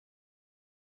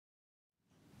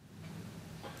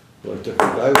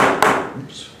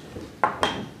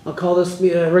I'll call this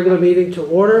regular meeting to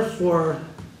order for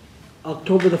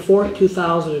October the 4th,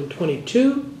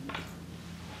 2022.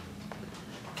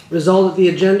 Resolved that the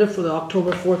agenda for the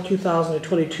October 4th,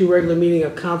 2022 regular meeting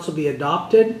of council be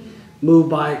adopted. Moved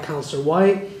by Councillor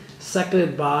Whyte,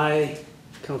 seconded by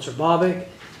Councillor Bobick.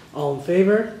 All in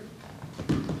favor?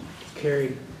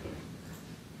 Carried.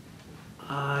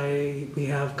 We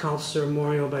have Councillor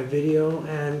Moriaux by video,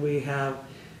 and we have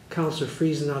Councillor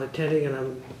Friesen not attending,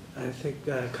 and I think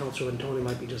Councillor Wintoniw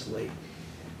might be just late.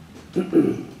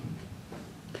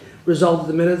 Result of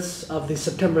the minutes of the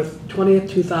September 20th,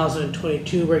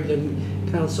 2022 regular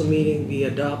council meeting be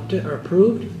adopted or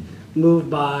approved. Moved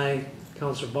by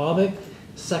Councillor Bobick,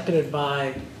 seconded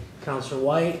by Councillor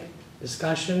Whyte.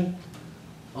 Discussion.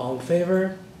 All in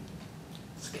favor?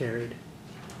 It's carried.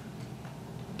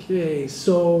 Okay,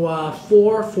 so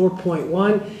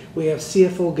 4.1, we have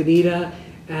CFO Gnida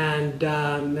and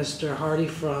Mr. Harvey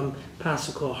from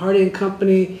Pascal Hardy and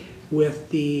Company with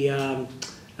the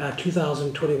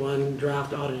 2021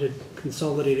 draft audited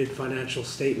consolidated financial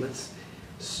statements.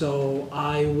 So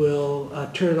I will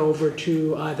turn it over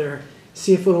to either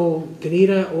CFO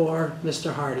Gnida or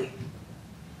Mr. Harvey.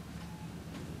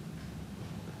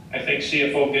 I think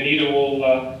CFO Gnida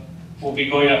will be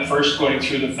going up first, going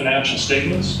through the financial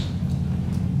statements.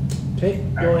 Okay,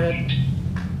 go ahead.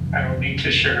 I will need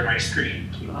to share my screen,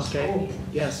 please. Okay,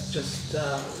 yes, just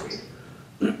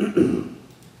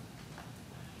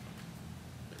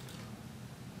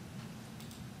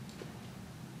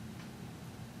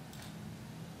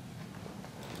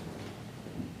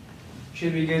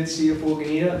should be good, CFO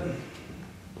Gnida.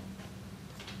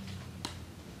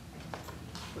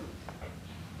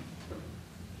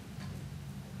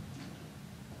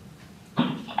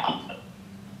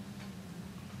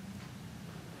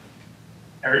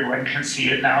 Everyone can see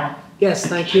it now. yes,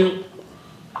 thank you.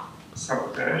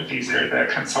 So these are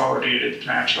the consolidated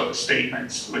financial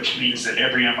statements, which means that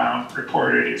every amount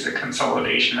reported is a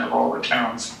consolidation of all the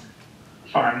town's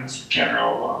funds,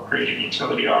 general operating,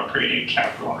 utility operating,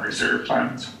 capital and reserve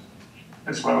funds,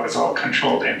 as well as all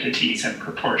controlled entities and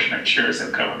proportionate shares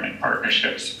of government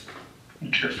partnerships.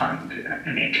 Interfund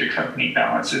and intercompany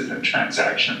balances and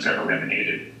transactions are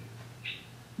eliminated.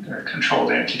 The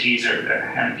controlled entities are the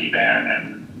handyman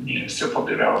and municipal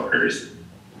developers,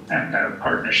 and the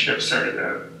partnerships are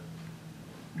the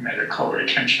Medical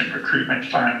Retention Recruitment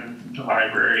Fund, the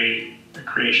Library, the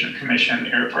Recreation Commission,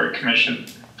 Airport Commission,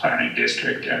 Planning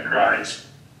District, and RISE.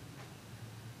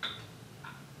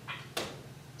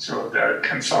 So the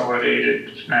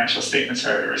consolidated financial statements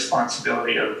are the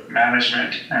responsibility of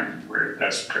management, and were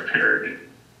thus prepared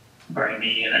by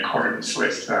me in accordance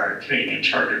with Canadian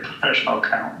Chartered Professional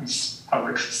Accountants,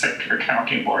 Public Sector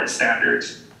Accounting Board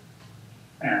standards,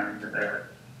 and the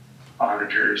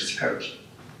auditors have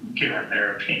given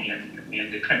their opinion in the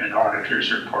independent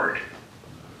auditor's report.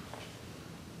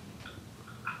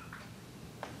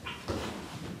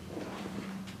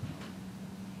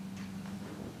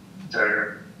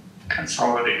 The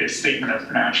consolidated statement of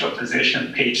financial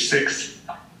position, page 6,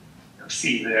 you'll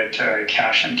see that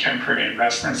cash and temporary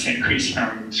investments increased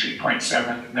from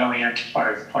 3.7 million to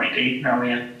 5.8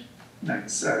 million.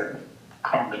 That's a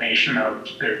combination of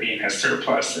there being a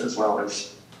surplus as well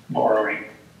as borrowing.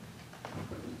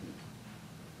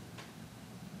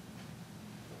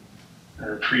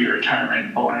 The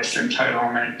pre-retirement bonus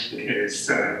entitlement is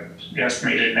the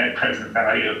estimated net present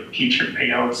value of future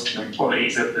payouts to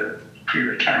employees of the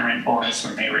pre-retirement bonus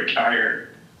when they retire.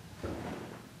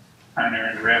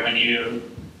 Unearned revenue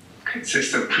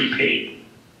consists of prepaid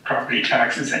property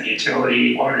taxes and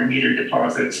utility, water meter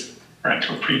deposits,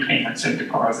 rental prepayments and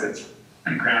deposits,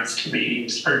 and grants to be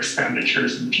used for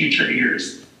expenditures in future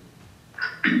years.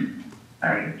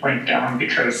 It went down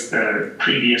because the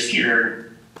previous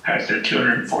year had the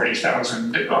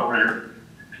 $240,000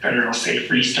 federal safe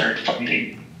restart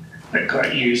funding that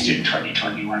got used in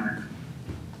 2021.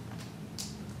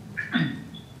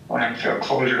 Landfill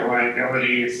closure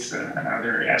liability is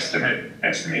another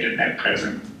estimated net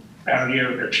present value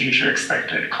of the future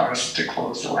expected costs to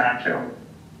close the landfill.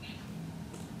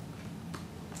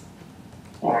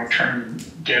 Long-term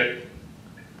debt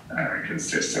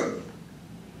consists of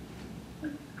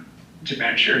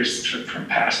debentures from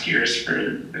past years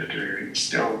that are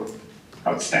still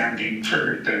outstanding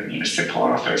for the municipal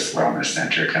office, wellness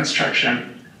center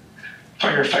construction,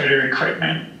 firefighter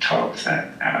equipment, 12th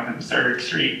Ave and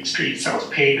 3rd Street South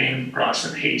paving, Ross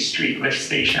and Hayes Street lift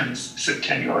stations,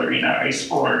 Centennial Arena ice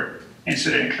floor,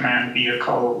 incident command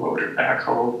vehicle, loader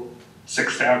backhoe,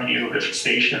 6th Avenue lift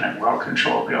station and well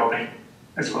control building,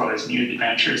 as well as new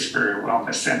debentures for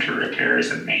wellness center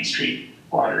repairs and Main Street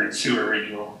water and sewer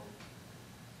renewal.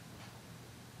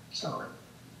 So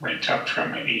it went up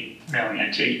from 8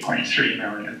 million to 8.3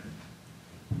 million.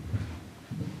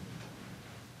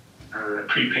 The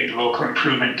prepaid local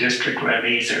improvement district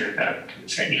levies are that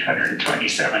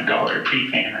 $827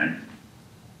 prepayment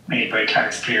made by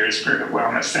taxpayers for the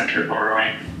wellness center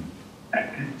borrowing.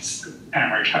 And it's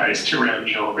amortized to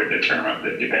revenue over the term of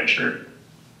the debenture.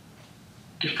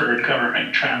 Deferred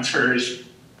government transfers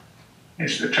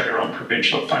is the federal and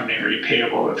provincial funding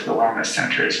repayable if the wellness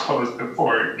center is closed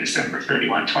before December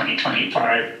 31,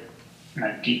 2025. And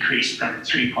that decreased from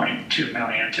 3.2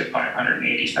 million to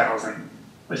 580,000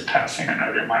 with passing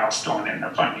another milestone in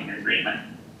the funding agreement.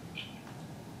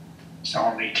 So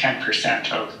only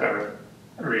 10% of the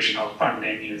original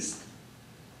funding is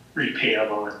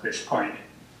repayable at this point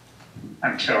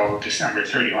until December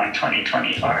 31,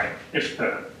 2025, if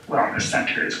the wellness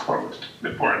center is closed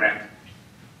before then.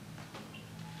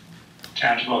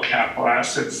 Tangible capital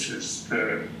assets is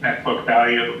the net book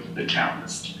value of the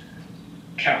town's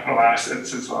capital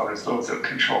assets, as well as those of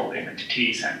controlled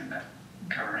entities and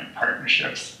government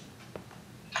partnerships.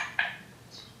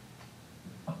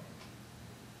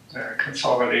 The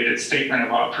consolidated statement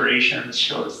of operations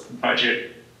shows the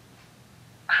budget,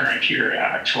 current year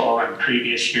actual and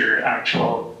previous year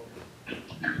actual.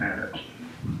 And the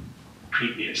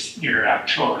previous year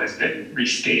actual has been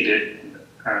restated.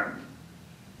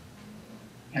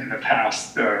 In the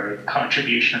past, the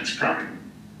contributions from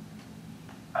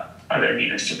other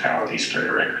municipalities for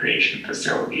the recreation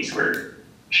facilities were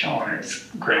shown as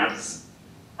grants,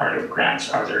 part of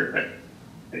grants other, but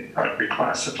they got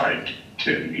reclassified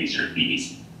to user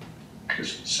fees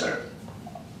because it's a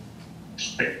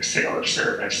sale of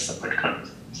service, so it got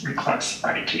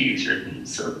reclassified to user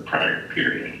fees. So the prior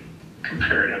period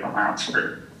comparative amounts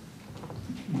were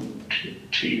moved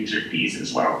to user fees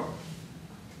as well.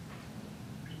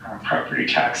 Property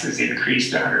taxes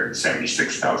increased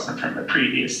 $176,000 from the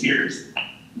previous year's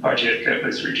budget that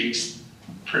was reduced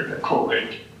for the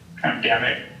COVID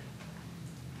pandemic.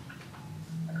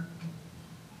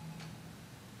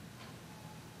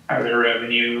 Other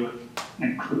revenue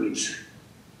includes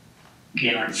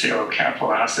gain on sale of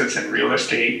capital assets and real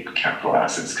estate. Capital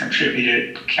assets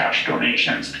contributed, cash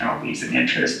donations, penalties and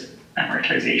interest,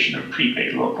 amortization of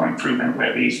prepaid local improvement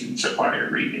levies and supplier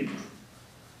rebates.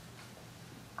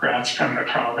 Grants from the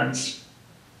province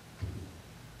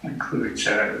includes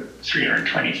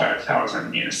 $325,000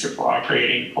 municipal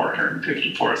operating,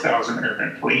 $454,000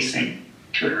 urban policing,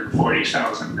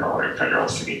 $240,000 federal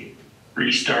city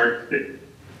restart that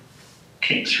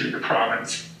came through the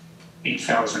province,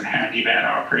 8,000 handy van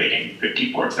operating,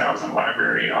 54,000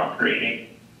 library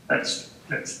operating. That's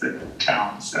the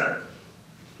town's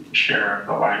share of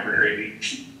the library.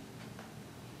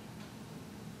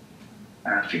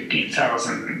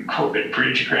 15,000 COVID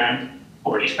bridge grant,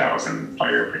 40,000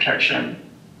 fire protection,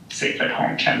 safe at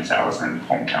home 10,000,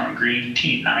 hometown green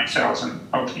team 9,000,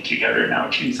 healthy together now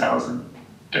 2,000,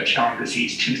 Dutch Elm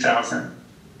disease 2,000,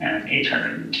 and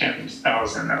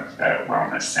 810,000 of that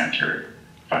wellness center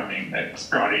funding that's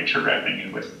brought into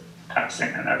revenue with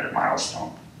passing another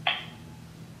milestone.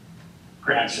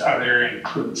 Grants other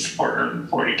includes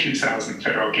 442,000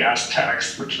 federal gas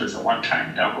tax, which was a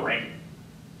one-time doubling.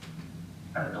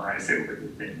 Otherwise, it would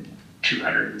have been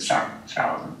 200 and some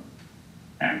thousand,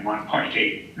 and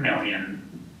 1.8 million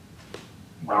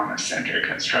wellness center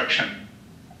construction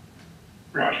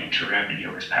brought into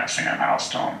revenue with passing a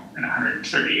milestone, and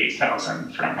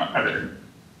 138,000 from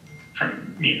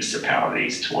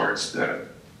municipalities towards the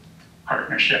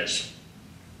partnerships.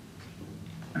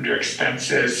 Under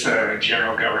expenses,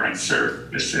 general government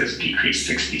services decreased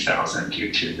 60,000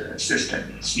 due to the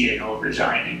assistant CAO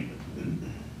resigning.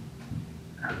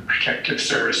 Protective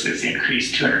services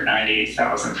increased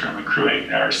 298,000 from accruing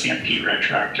the RCMP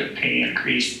retroactive pay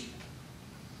increase.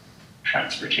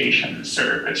 Transportation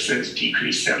services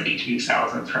decreased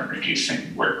 72,000 from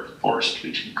reducing workforce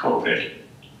due to COVID.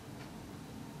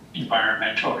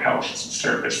 Environmental health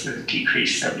services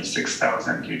decreased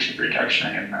 76,000 due to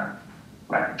reduction in the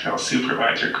landfill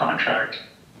supervisor contract.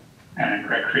 And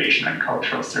recreation and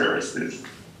cultural services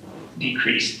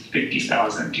decreased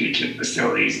 50,000 due to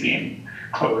facilities being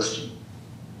closed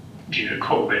due to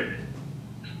COVID.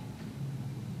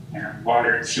 And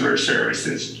water and sewer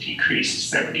services decreased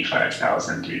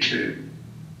 75,000 due to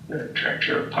the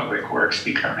Director of Public Works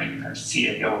becoming a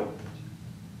CAO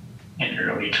in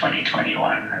early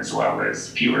 2021, as well as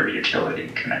fewer utility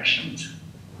connections.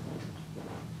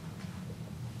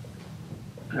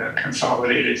 The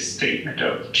consolidated statement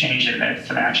of change in net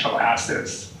financial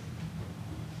assets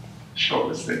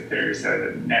shows that there's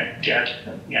a net debt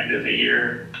at the end of the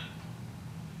year,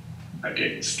 but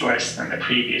it's less than the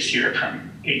previous year,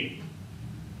 from 8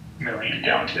 million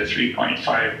down to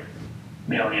 3.5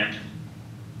 million.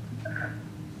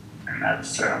 And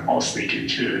that's mostly due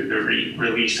to the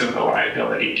release of the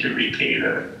liability to repay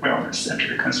the Wellness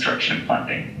Center construction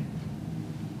funding.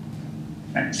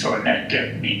 And so a net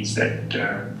debt means that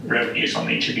revenues will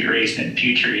need to be raised in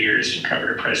future years to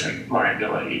cover present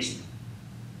liabilities.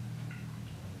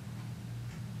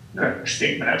 The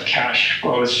statement of cash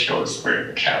flows shows where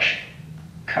the cash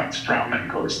comes from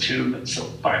and goes to. So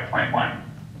 5.1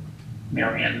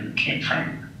 million came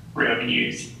from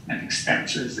revenues and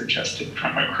expenses adjusted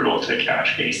from accrual to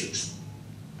cash basis,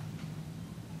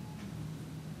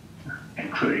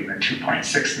 including the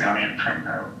 2.6 million from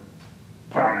the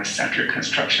Wellness Center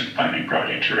construction funding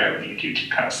brought into revenue due to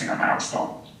passing a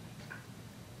milestone.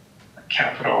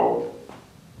 Capital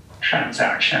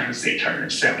transactions,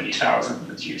 870,000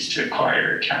 was used to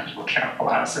acquire tangible capital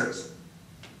assets.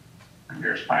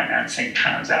 Under financing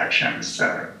transactions,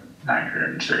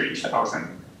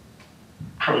 930,000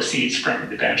 proceeds from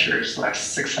debentures, less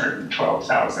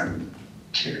 612,000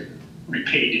 to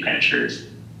repay debentures,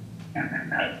 and then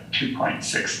that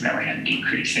 2.6 million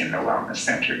decrease in the Wellness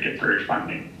Center deferred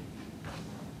funding.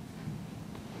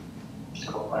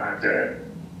 So the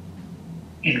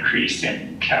increase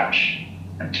in cash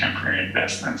and temporary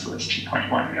investments was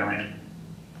 2.1 million.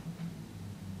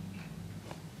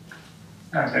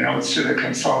 The notes to the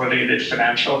consolidated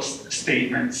financial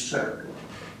statements,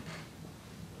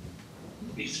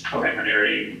 these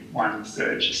preliminary ones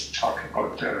just talk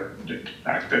about the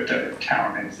fact that the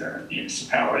town is a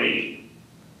municipality,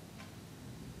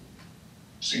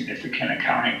 significant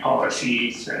accounting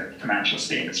policies, financial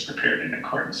statements prepared in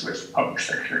accordance with public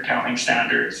sector accounting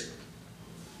standards.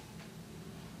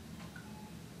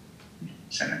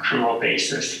 It's an accrual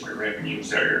basis where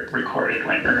revenues are recorded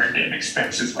when earned and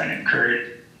expenses when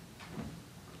incurred.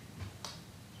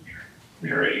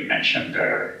 We already mentioned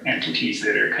entities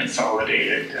that are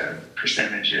consolidated,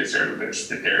 percentages are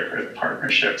listed there for the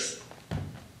partnerships.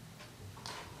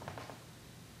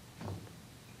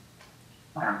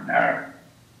 On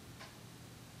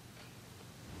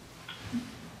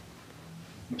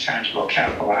tangible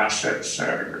capital assets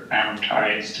are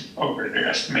amortized over their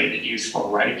estimated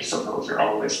useful life, so those are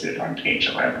all listed on page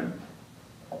 11.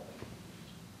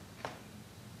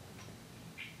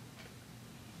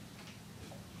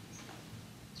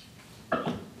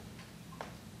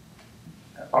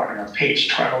 Bottom of page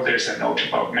 12, there's a note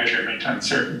about measurement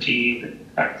uncertainty, the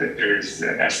fact that there's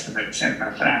estimates in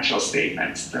the financial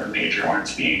statements, the major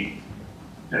ones being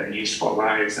the useful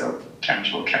lives of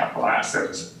tangible capital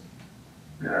assets.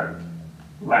 The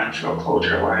landfill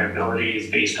closure liability is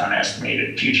based on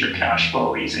estimated future cash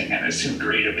flow using an assumed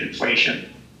rate of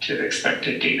inflation to the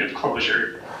expected date of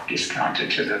closure,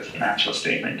 discounted to the financial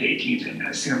statement date using an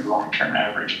assumed long-term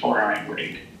average borrowing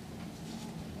rate.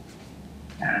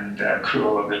 And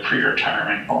accrual of the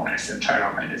pre-retirement bonus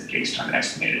entitlement is based on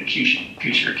estimated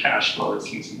future cash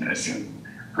flows using an assumed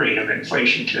rate of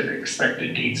inflation to the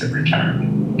expected dates of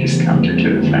retirement, discounted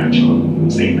to the financial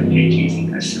statement date using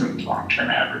an assumed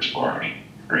long-term average borrowing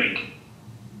rate.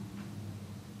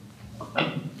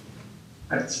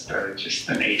 That's just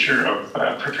the nature of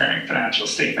preparing financial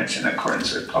statements in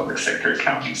accordance with public sector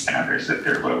accounting standards, that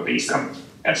there will be some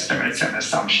estimates and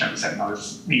assumptions, and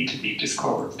those need to be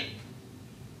disclosed.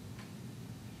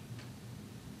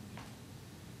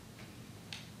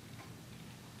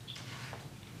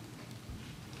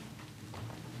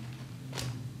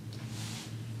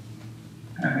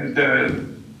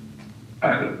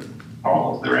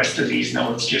 All the rest of these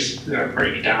notes just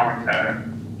break down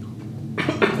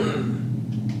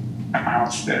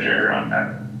amounts that are on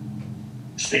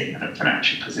the statement of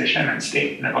financial position and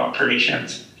statement of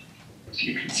operations. So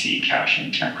you can see cash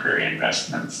and temporary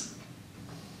investments,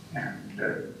 and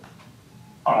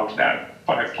of that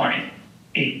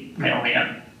 5.8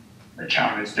 million, the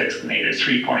town has designated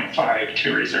 3.5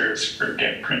 to reserves for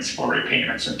debt principal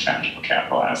repayments and tangible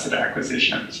capital asset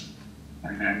acquisitions.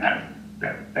 And then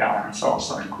that balance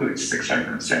also includes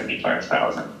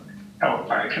 675,000 held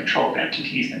by controlled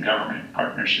entities and government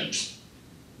partnerships.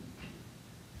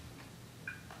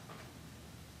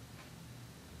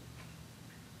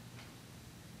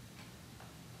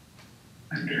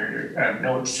 Under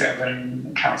Note 7,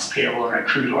 accounts payable and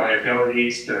accrued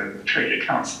liabilities, the trade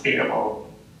accounts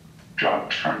payable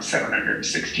dropped from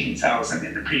 716,000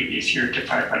 in the previous year to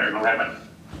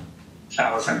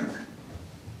 511,000.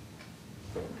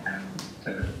 And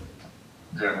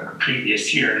the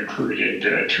previous year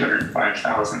included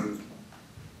 205,000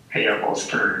 payables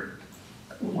for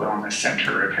wellness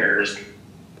center repairs.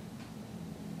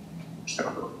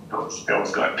 So those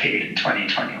bills got paid in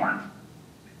 2021.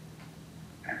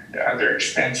 And other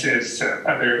expenses,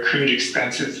 other accrued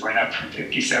expenses went up from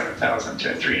 57,000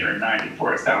 to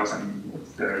 394,000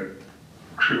 with the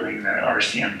accruing the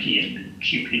RCMP and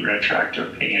QP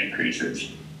retroactive pay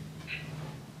increases.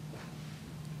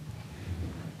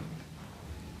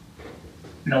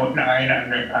 Note 9,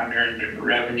 unearned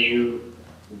revenue.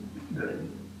 The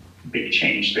big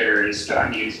change there is the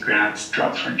unused grants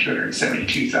dropped from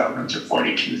 272,000 to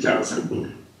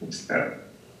 42,000. It's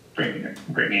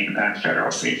bringing that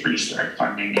federal Safe Restart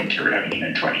funding into revenue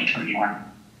in 2021.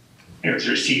 It was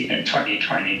received in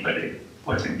 2020, but it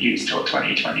wasn't used till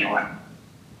 2021.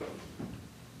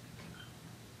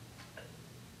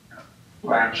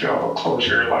 Landfill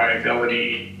closure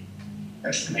liability.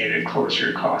 Estimated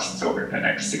closure costs over the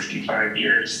next 65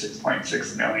 years,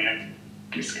 6.6 million,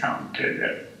 discounted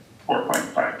at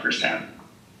 4.5%.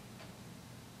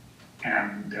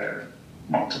 And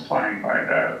multiplying by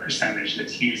the percentage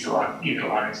that's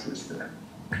utilized is the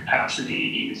capacity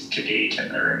used to date in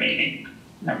the remaining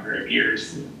number of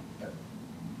years.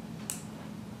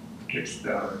 Gives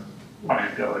the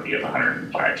liability of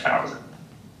 105,000.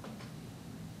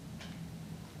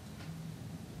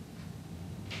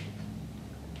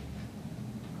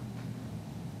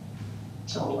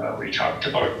 So we talked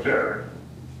about the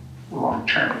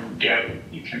long-term debt.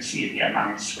 You can see the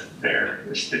amounts there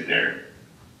listed there.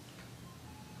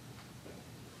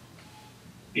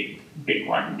 Big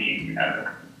one being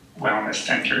wellness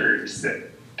centers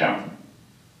that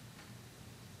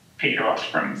paid off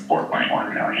from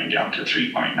 4.1 million down to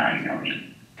 3.9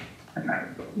 million, and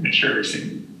that matures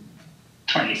in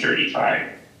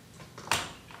 2035.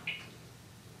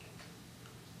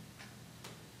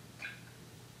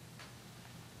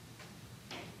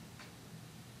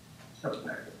 So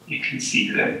you can see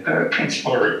that the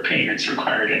principal payments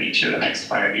required in each of the next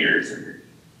 5 years are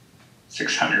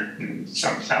 600 and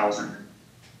some thousand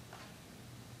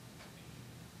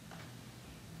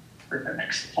for the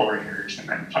next 4 years, and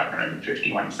then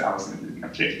 551,000 in the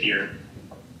 5th year.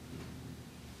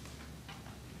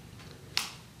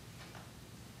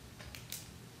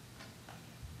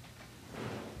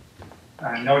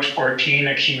 Note 14,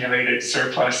 accumulated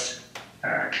surplus.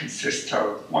 Consists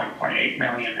of 1.8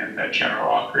 million in the general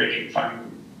operating fund,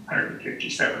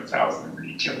 157,000 in the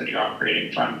utility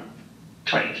operating fund,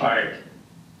 25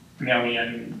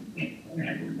 million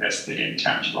invested in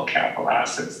tangible capital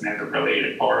assets, net of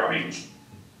related borrowings,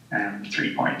 and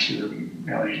 3.2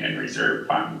 million in reserve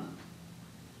fund,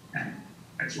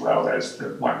 as well as the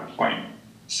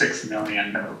 1.6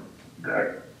 million of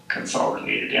the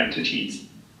consolidated entities.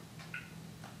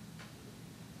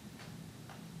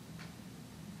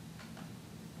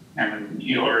 And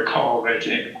you'll recall that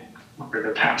over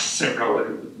the past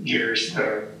several years,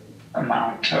 the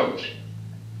amount of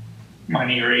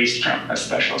money raised from a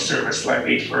special service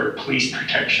levy for police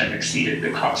protection exceeded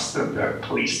the cost of the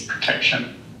police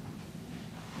protection.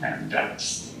 And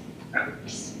that's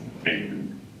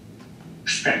been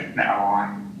spent now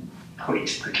on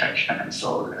police protection, and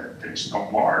so there's no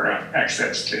more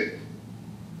excess to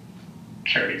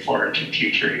carry forward to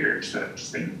future years.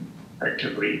 That's been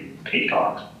effectively paid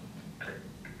off.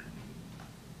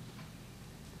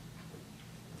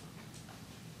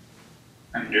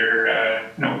 Under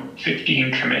Note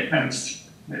 15 commitments,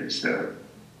 there's the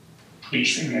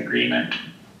policing agreement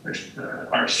with the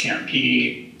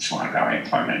RCMP, Swan Valley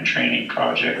Employment and Training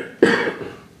Project,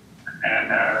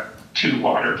 and 2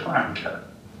 water plant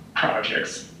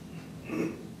projects.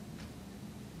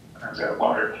 The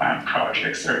water plant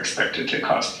projects are expected to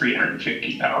cost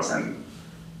 350,000,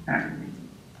 and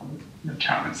the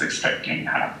town is expecting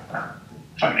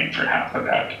funding for half of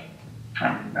that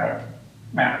from the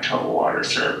Manitoba Water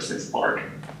Services Board.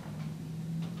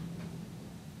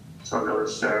 So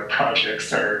those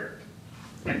projects are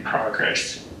in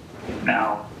progress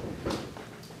now.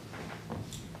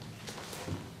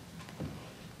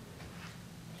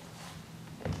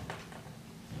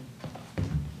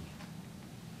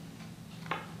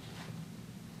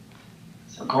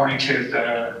 So going to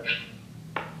the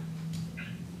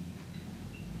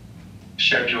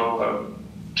schedule of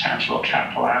tangible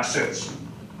capital assets,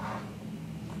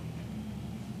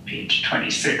 page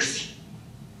 26,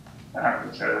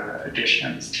 the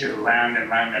additions to land and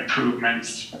land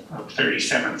improvements of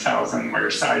 37,000 were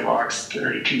sidewalks,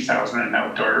 32,000 and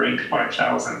outdoor rink,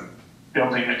 5,000.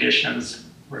 Building additions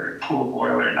were pool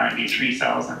boiler,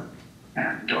 93,000,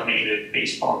 and donated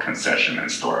baseball concession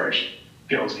and storage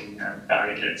building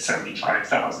valued at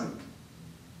 75,000.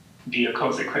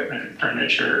 Vehicles, equipment, and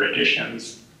furniture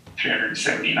additions,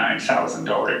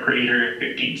 $379,000 grader,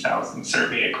 $15,000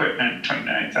 survey equipment,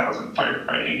 $29,000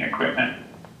 firefighting equipment,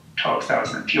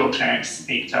 $12,000 fuel tanks,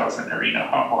 $8,000 arena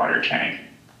hot water tank,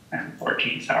 and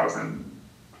 $14,000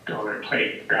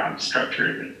 playground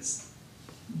structure that's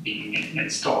being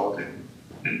installed in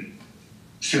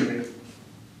soon.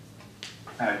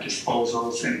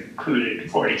 Disposals included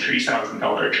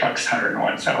 $43,000 trucks,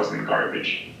 $101,000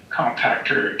 garbage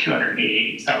compactor,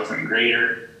 $288,000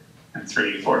 grader, and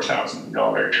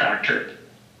 $34,000 tractor.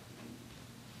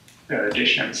 The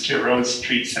additions to roads,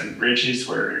 streets, and bridges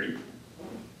was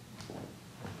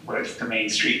the Main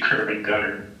Street curb and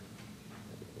gutter.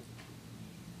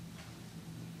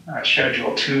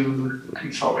 Schedule 2,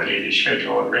 consolidated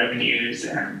schedule of revenues,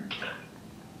 and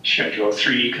Schedule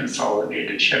 3,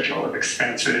 consolidated schedule of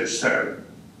expenses,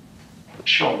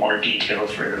 show more detail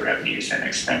for the revenues and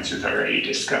expenses already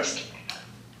discussed.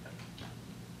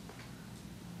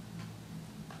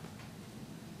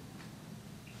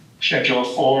 Schedule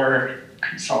 4,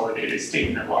 consolidated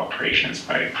statement of operations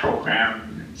by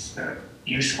program, is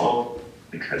useful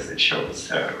because it shows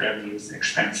revenues,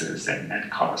 expenses, and net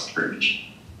cost for each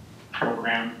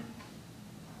program.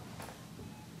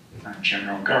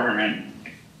 General government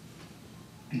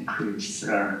includes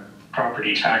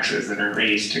property taxes that are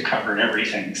raised to cover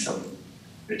everything, so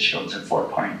it shows a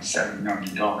 $4.7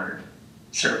 million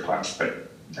surplus,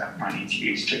 but that money is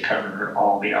used to cover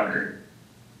all the other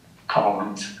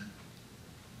columns.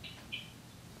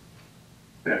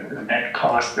 The net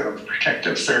cost of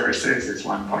protective services is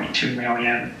 $1.2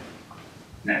 million.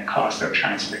 Net cost of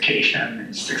transportation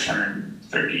is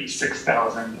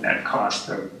 $636,000. Net cost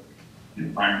of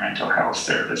environmental health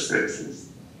services is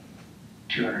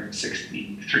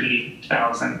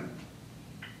 $263,000.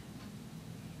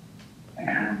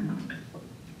 And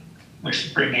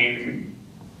with bringing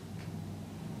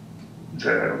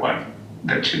the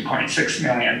 $2.6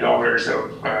 million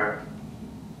of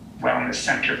wellness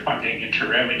center funding into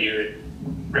revenue,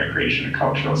 recreation and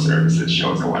cultural services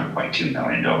shows a $1.2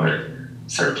 million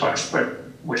surplus, but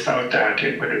without that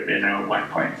it would have been a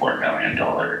 $1.4 million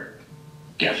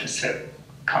deficit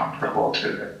comparable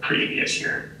to the previous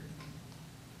year.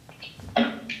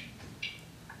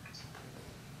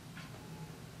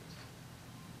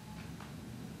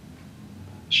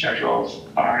 Schedule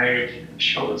 5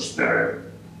 shows the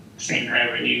same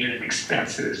revenue and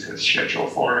expenses as Schedule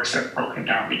 4, except broken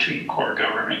down between core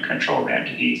government controlled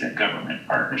entities and government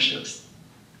partnerships.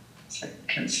 So you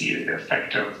can see the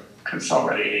effect of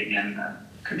consolidating in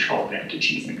controlled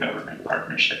entities and government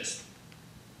partnerships.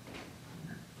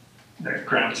 The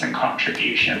grants and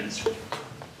contributions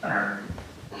are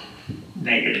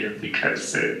negative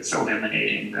because it's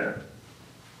eliminating the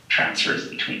transfers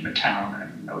between the town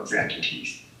and those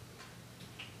entities.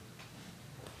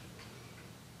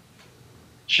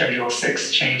 Schedule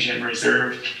 6, change in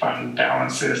reserve fund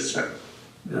balances,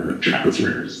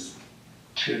 transfers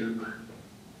to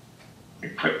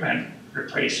equipment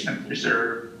replacement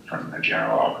reserve from the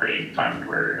general operating fund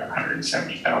were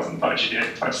 $170,000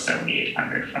 budgeted plus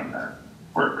 $7,800 from the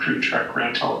work crew truck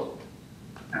rental,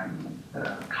 and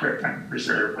the equipment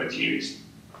reserve was used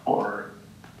for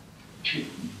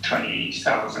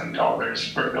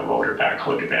 $20,000 for the loader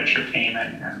backhoe debenture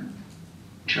payment and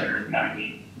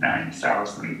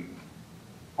 $299,000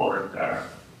 for the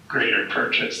grader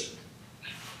purchase.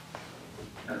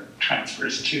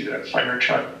 Transfers to the fire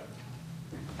truck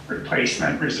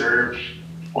replacement reserve,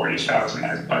 $40,000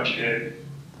 as budgeted,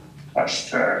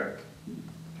 plus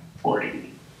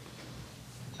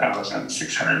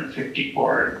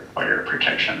 $40,654 fire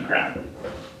protection grant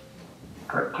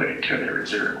put into the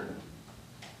reserve.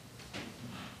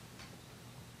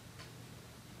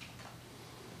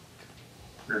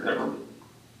 For the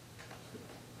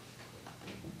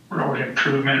road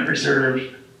improvement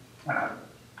reserve,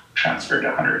 transferred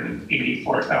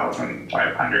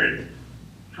 $184,500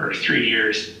 for 3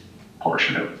 years,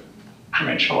 portion of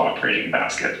provincial operating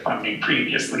basket funding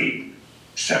previously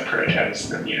separate as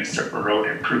the municipal road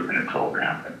improvement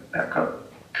program that got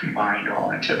combined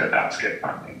all into the basket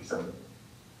funding. So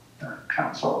the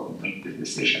council made the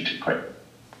decision to put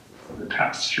the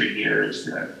past 3 years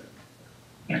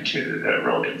into the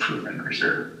road improvement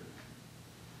reserve.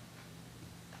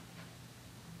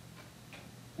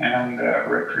 And the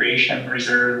recreation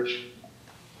reserve,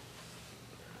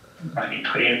 money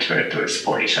put into it was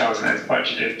 $40,000 as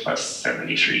budgeted plus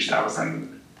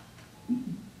 $73,000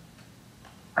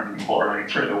 from borrowing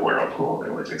for the whirlpool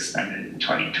that was expended in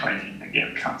 2020. And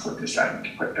again, council decided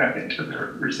to put that into the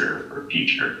reserve for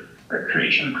future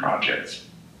recreation projects.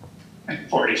 And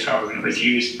 $40,000 was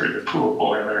used for the pool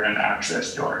boiler and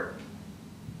access door.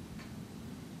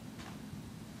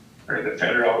 or the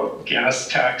federal gas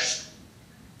tax,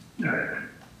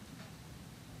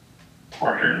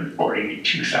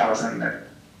 442,000 that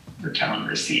the town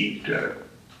received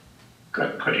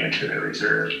got put into the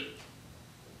reserve.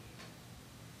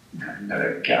 And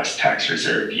the gas tax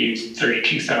reserve used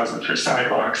 32,000 for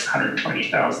sidewalks,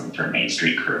 120,000 for Main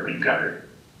Street curb and gutter.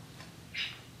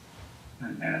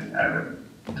 And then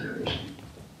the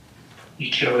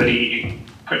utility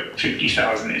put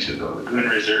 50,000 into the lagoon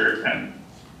reserve, and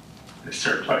the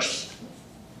surplus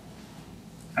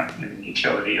in the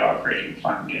utility operating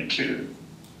fund into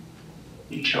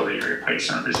the utility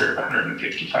replacement reserve,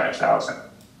 155,000.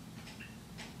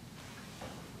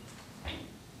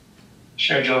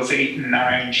 Schedules 8 and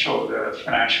 9 show the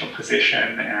financial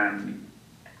position and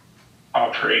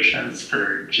operations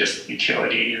for just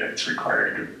utility that's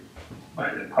required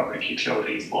by the Public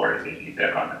Utilities Board. They need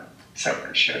that on a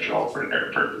separate schedule for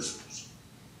their purposes.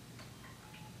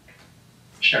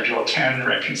 Schedule 10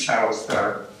 reconciles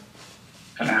the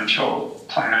financial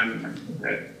plan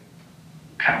that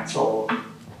Council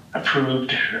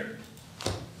approved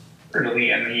early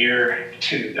in the year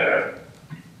to the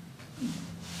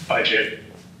budget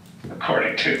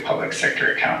according to public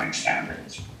sector accounting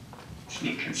standards. So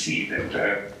you can see that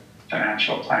the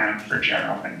financial plan for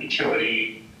general and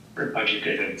utility were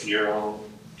budgeted at 0,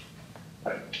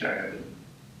 but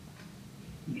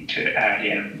need to add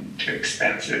in to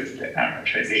expenses the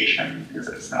amortization, because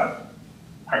it's not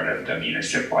part of the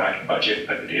municipal budget,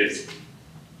 but it is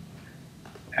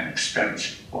an expense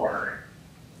for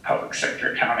public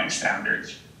sector accounting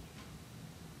standards.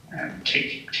 And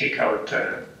take out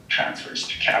the transfers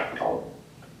to capital,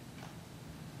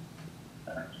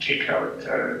 take out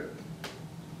the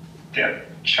debt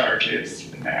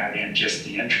charges and add in just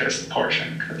the interest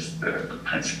portion, because the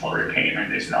principal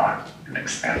repayment is not an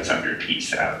expense under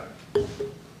PSAP.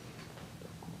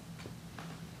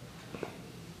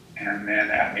 And then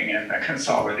adding in the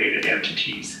consolidated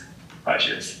entities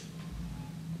budgets.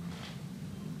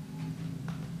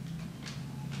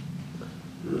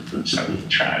 So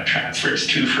transfers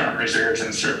to from reserves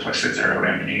and surpluses are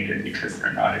eliminated because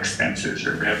they're not expenses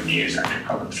or revenues under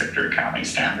public sector accounting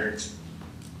standards.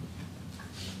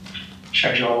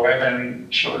 Schedule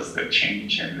 11 shows the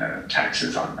change in the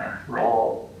taxes on the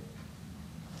roll.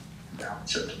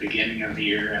 That's at the beginning of the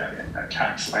year in the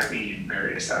tax levy and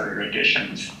various other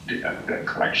additions, the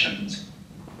collections.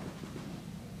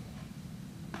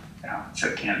 Now it's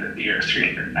at the end of the year,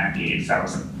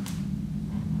 398,000.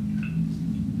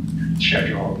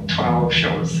 Schedule 12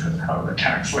 shows how the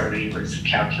tax levy was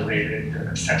calculated,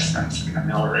 the assessments and the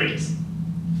mill rates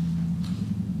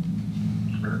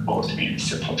for both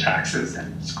municipal taxes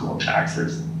and school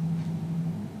taxes.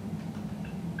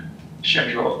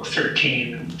 Schedule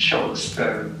 13 shows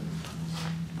the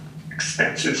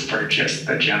expenses for just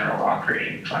the general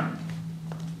operating fund,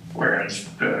 whereas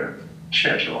the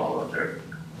schedule of the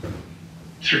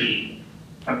 3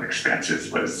 of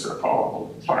expenses was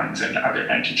all funds and other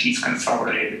entities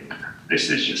consolidated. This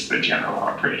is just the general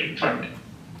operating fund.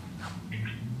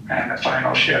 And the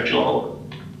final schedule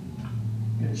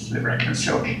is the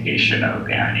reconciliation of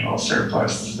the annual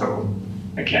surplus. So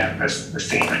again, the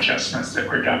same adjustments that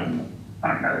were done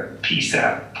on the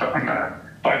PSAP, on the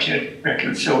budget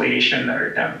reconciliation, that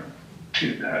are done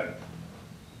to the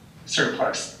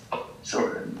surplus. So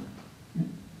the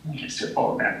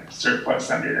municipal net surplus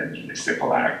under the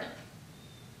Municipal Act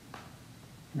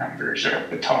numbers are at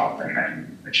the top, and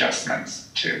then adjustments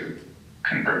to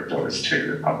convert those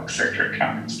to the public sector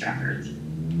accounting standards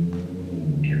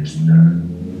gives the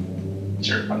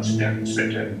surplus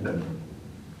deficit at the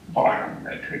bottom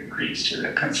that agrees to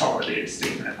the consolidated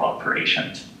statement of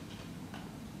operations.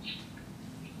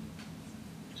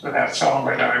 So that's all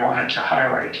that I wanted to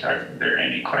highlight. Are there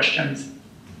any questions?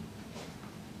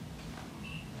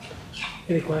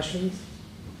 Any questions?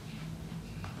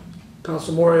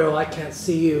 Councillor Moriaux, I can't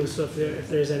see you, so if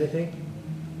there's anything.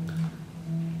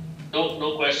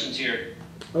 No questions here.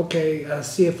 Okay,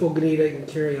 CFO Gnida, you can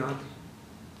carry on.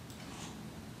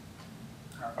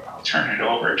 I'll turn it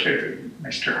over to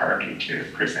Mr. Harvey to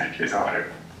present his audit.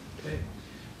 Okay.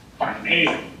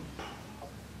 Findings.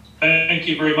 Thank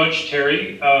you very much,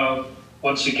 Terry.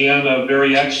 Once again, a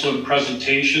very excellent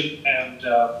presentation, and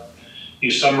you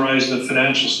summarized the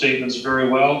financial statements very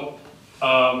well.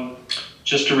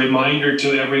 Just a reminder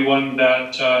to everyone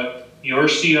that your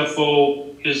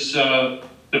CFO is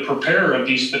the preparer of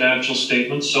these financial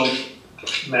statements, so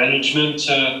management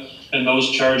and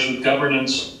those charged with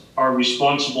governance are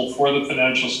responsible for the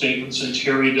financial statements, and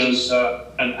Terry does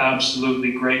an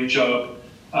absolutely great job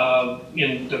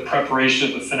in the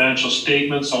preparation of the financial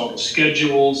statements, all the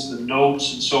schedules, the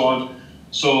notes, and so on.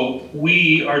 So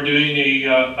we are doing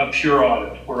a pure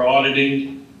audit. We're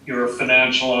auditing your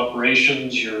financial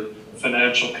operations, your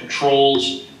financial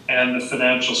controls, and the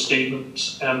financial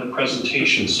statements and the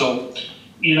presentation. So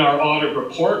in our audit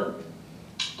report,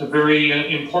 the very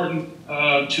important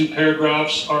 2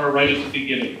 paragraphs are right at the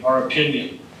beginning, our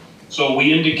opinion. So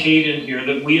we indicate in here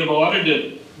that we have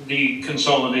audited the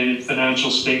consolidated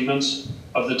financial statements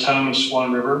of the town of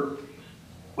Swan River,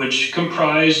 which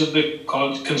comprise of the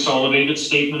consolidated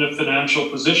statement of financial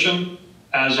position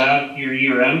as at your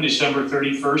year end, December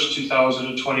 31st,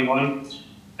 2021,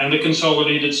 and the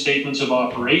consolidated statements of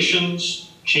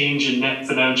operations, change in net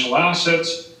financial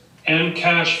assets, and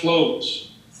cash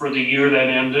flows for the year that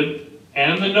ended,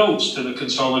 and the notes to the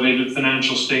consolidated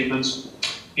financial statements,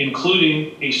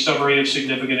 including a summary of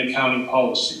significant accounting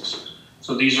policies.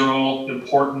 So these are all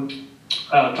important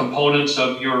components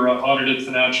of your audited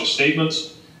financial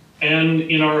statements. And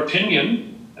in our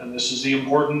opinion, and this is the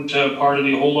important part of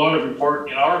the whole audit report,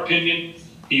 in our opinion,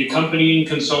 the accompanying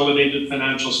consolidated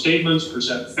financial statements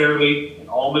present fairly, in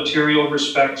all material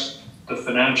respects, the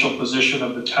financial position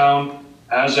of the town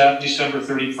as at December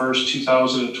 31st,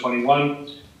 2021,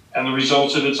 and the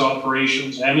results of its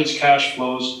operations and its cash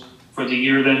flows for the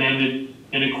year that ended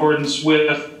in accordance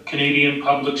with Canadian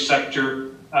public sector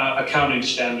accounting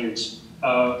standards,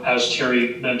 as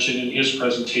Terry mentioned in his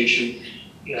presentation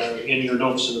in your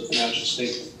notes of the financial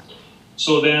statement.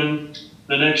 So then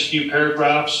the next few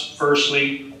paragraphs,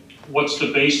 firstly, what's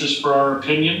the basis for our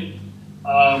opinion?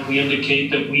 We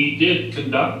indicate that we did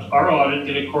conduct our audit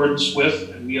in accordance with,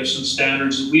 and we have some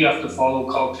standards that we have to follow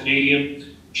called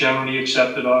Canadian Generally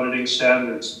Accepted Auditing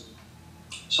Standards.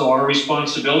 So our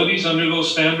responsibilities under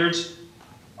those standards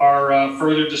are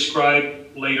further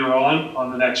described later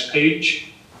on the next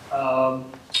page.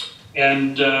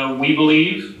 We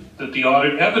believe that the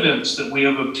audit evidence that we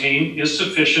have obtained is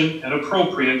sufficient and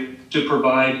appropriate to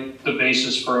provide the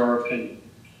basis for our opinion.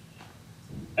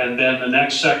 And then the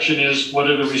next section is what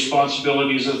are the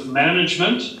responsibilities of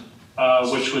management,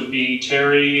 which would be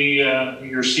Terry,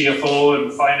 your CFO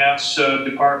and finance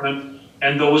department,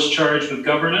 and those charged with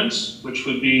governance, which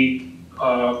would be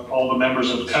all the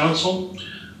members of council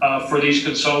for these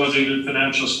consolidated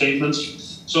financial statements.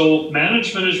 So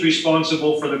management is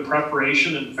responsible for the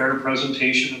preparation and fair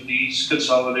presentation of these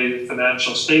consolidated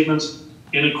financial statements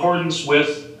in accordance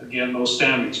with, again, those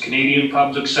standards, Canadian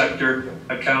public sector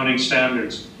accounting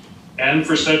standards, and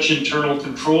for such internal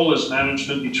control as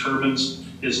management determines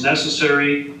is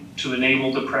necessary to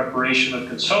enable the preparation of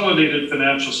consolidated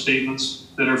financial statements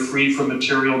that are free from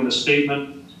material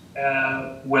misstatement,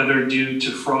 whether due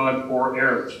to fraud or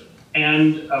error.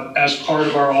 And as part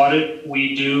of our audit,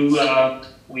 we do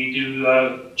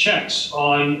checks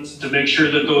to make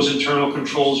sure that those internal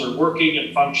controls are working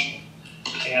and functioning.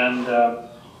 And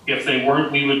if they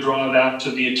weren't, we would draw that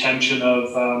to the attention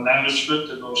of management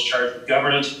and those charged with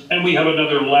governance. And we have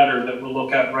another letter that we'll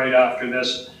look at right after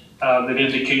this that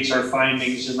indicates our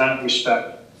findings in that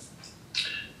respect.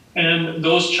 And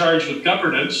those charged with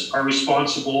governance are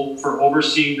responsible for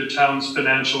overseeing the town's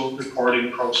financial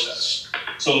reporting process.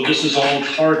 So this is all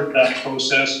part of that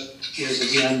process,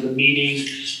 is again the meeting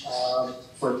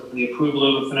for the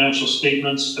approval of the financial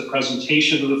statements, the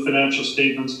presentation of the financial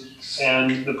statements,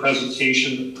 and the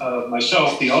presentation of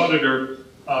myself, the auditor,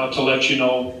 to let you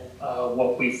know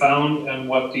what we found and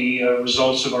what the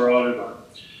results of our audit are.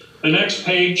 The next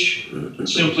page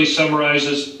simply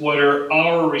summarizes what are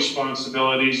our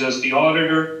responsibilities as the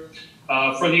auditor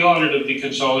for the audit of the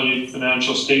consolidated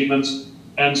financial statements.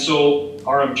 And so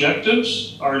our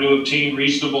objectives are to obtain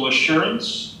reasonable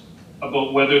assurance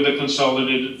about whether the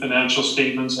consolidated financial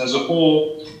statements as a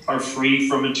whole are free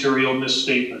from material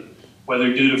misstatement,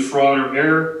 whether due to fraud or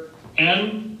error,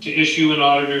 and to issue an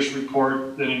auditor's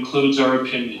report that includes our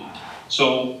opinion.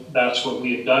 So that's what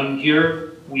we have done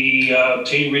here. We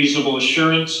obtain reasonable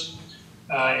assurance,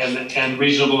 and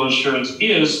reasonable assurance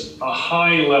is a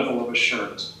high level of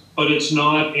assurance, but it's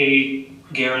not a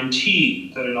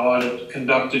guarantee that an audit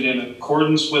conducted in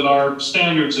accordance with our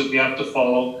standards that we have to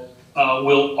follow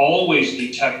will always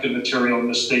detect a material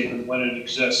misstatement when it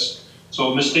exists.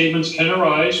 So misstatements can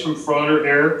arise from fraud or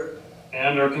error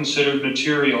and are considered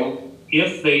material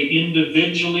if they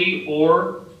individually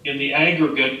or in the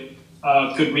aggregate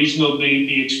could reasonably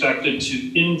be expected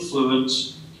to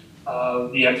influence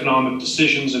the economic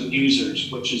decisions of users,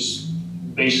 which is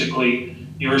basically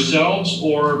yourselves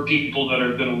or people that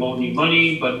are going to loan you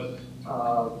money, but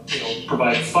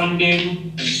provide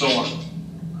funding and so on.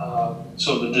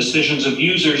 So the decisions of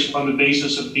users on the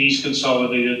basis of these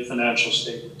consolidated financial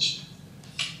statements.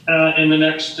 And the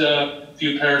next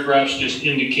few paragraphs just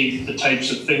indicate the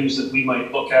types of things that we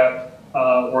might look at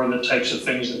or the types of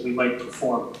things that we might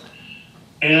perform.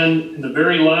 And in the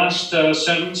very last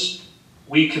sentence,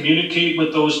 we communicate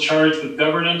with those charged with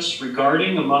governance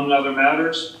regarding, among other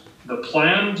matters, the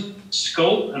planned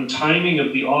scope and timing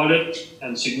of the audit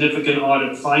and significant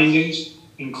audit findings,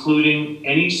 including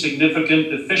any significant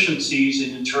deficiencies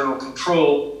in internal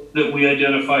control that we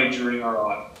identified during our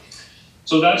audit.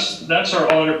 So that's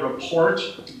our audit report.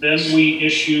 Then we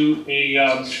issue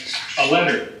a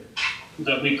letter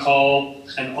that we call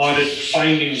an audit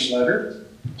findings letter.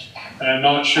 And I'm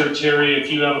not sure, Terry,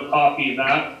 if you have a copy of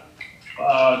that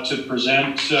to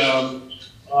present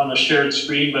on a shared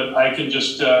screen, but I can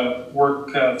just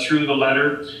work through the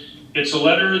letter. It's a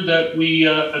letter that we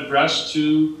address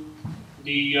to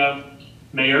the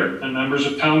mayor and members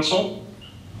of council,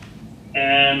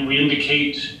 and we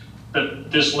indicate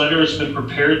that this letter has been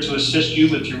prepared to assist you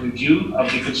with your review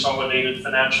of the consolidated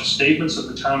financial statements of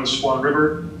the town of Swan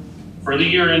River for the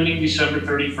year ending December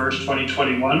 31st,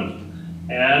 2021.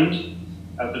 And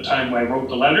at the time I wrote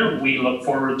the letter, we look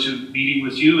forward to meeting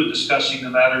with you and discussing the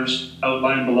matters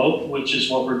outlined below, which is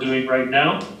what we're doing right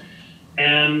now.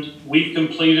 And we've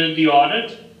completed the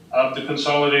audit of the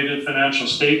consolidated financial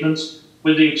statements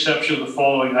with the exception of the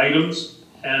following items.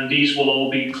 And these will all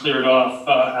be cleared off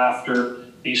after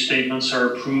these statements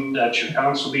are approved at your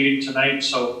council meeting tonight.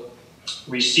 So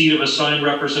receipt of a signed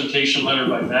representation letter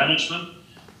by management.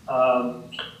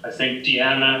 I think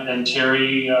Deanna and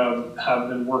Terry have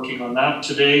been working on that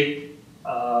today.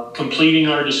 Completing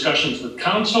our discussions with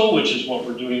council, which is what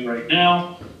we're doing right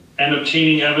now, and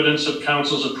obtaining evidence of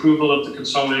council's approval of the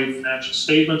consolidated financial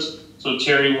statements. So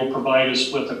Terry will provide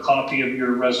us with a copy of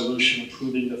your resolution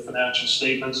approving the financial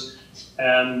statements.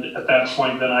 And at that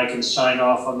point, then I can sign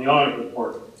off on the audit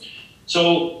report.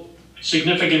 So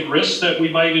significant risks that we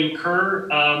might incur.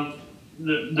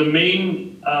 The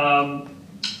main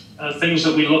things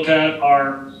that we look at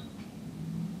are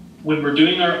when we're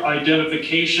doing our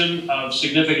identification of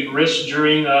significant risks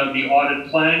during the audit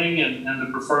planning and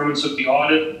the performance of the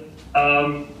audit.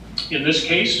 In this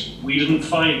case, we didn't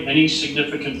find any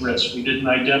significant risks. We didn't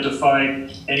identify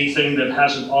anything that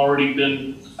hasn't already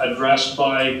been addressed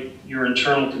by your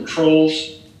internal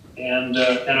controls and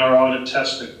our audit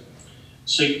testing.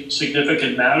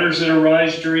 Significant matters that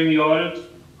arise during the audit.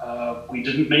 We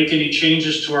didn't make any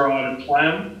changes to our audit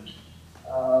plan.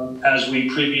 As we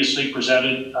previously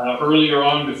presented earlier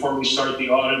on, before we start the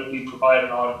audit, we provide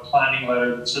an audit planning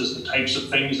letter that says the types of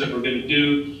things that we're going to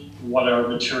do, what our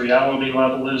materiality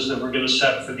level is that we're going to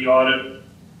set for the audit,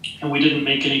 and we didn't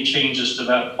make any changes to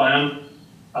that plan.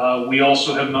 We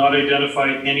also have not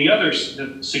identified any other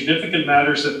significant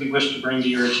matters that we wish to bring to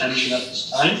your attention at this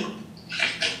time.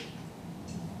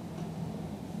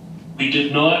 We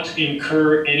did not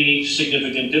incur any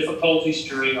significant difficulties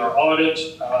during our audit.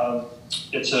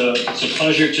 It's a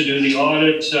pleasure to do the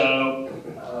audit.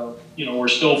 You know, we're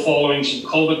still following some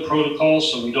COVID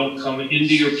protocols, so we don't come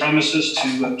into your premises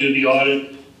to do the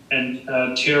audit.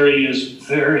 And Terry is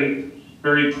very,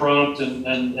 very prompt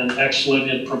and excellent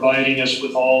in providing us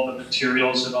with all the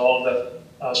materials and all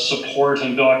the support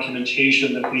and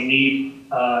documentation that we need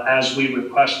as we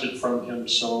requested from him.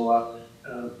 So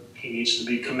he needs to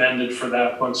be commended for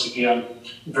that once again.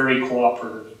 Very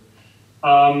cooperative.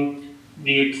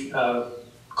 The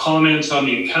comments on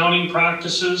the accounting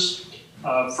practices.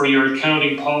 For your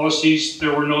accounting policies,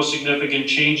 there were no significant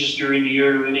changes during the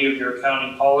year to any of your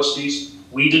accounting policies.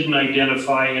 We didn't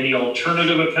identify any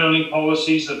alternative accounting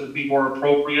policies that would be more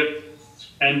appropriate,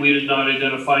 and we did not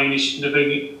identify any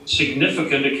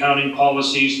significant accounting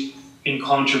policies in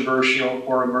controversial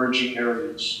or emerging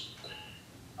areas.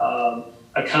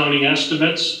 Accounting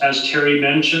estimates, as Terry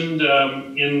mentioned,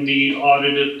 in the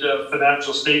audited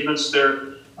financial statements, there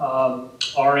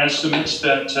are estimates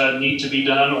that need to be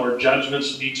done or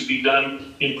judgments need to be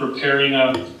done in preparing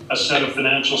a set of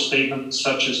financial statements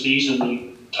such as these in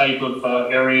the type of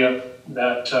area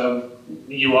that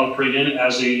you operate in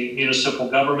as a municipal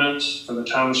government for the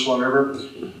town of Swan River.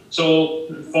 So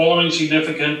following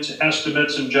significant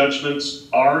estimates and judgments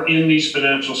are in these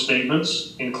financial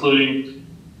statements, including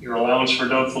your allowance for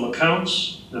doubtful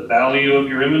accounts, the value of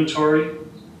your inventory,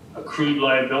 accrued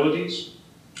liabilities,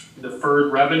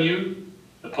 deferred revenue,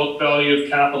 the book value of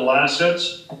capital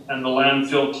assets, and the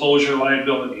landfill closure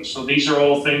liability. So these are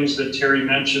all things that Terry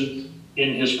mentioned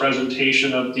in his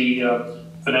presentation of the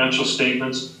financial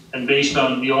statements. And based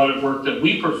on the audit work that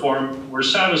we performed, we're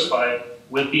satisfied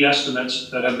with the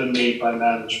estimates that have been made by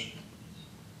management.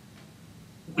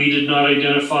 We did not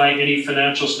identify any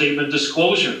financial statement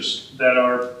disclosures that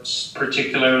are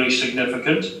particularly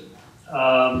significant.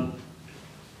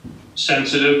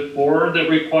 sensitive or that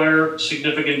require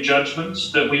significant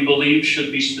judgments that we believe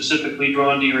should be specifically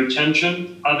drawn to your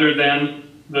attention, other than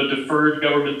the deferred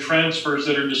government transfers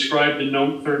that are described in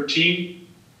Note 13.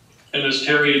 And as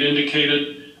Terry had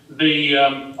indicated, they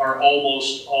are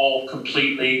almost all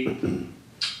completely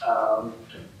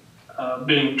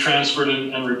been transferred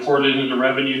and reported into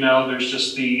revenue now. There's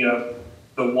just the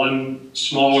one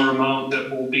smaller amount that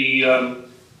will be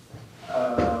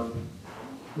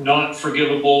not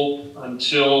forgivable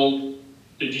until,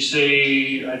 did you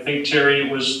say, I think Terry,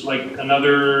 it was like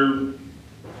another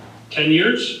 10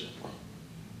 years?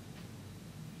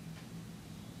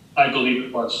 I believe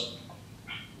it was.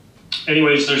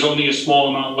 Anyways, there's only a small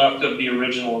amount left of the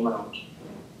original amount.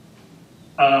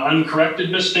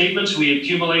 Uncorrected misstatements, we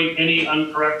accumulate any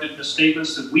uncorrected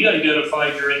misstatements that we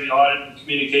identify during the audit and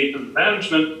communicate them to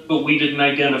management, but we didn't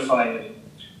identify any.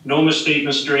 No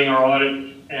misstatements during our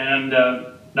audit, and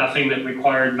nothing that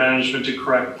required management to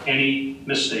correct any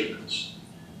misstatements.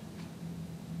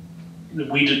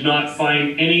 We did not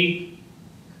find any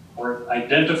or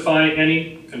identify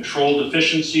any control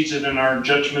deficiencies that in our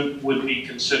judgment would be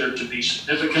considered to be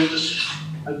significant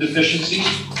deficiencies.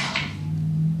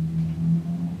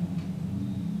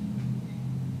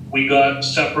 We got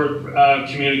separate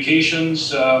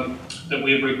communications that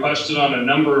we have requested on a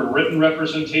number of written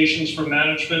representations from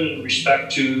management in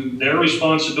respect to their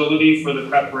responsibility for the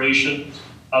preparation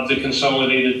of the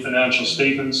consolidated financial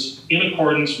statements in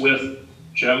accordance with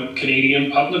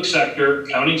Canadian public sector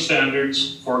accounting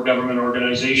standards for government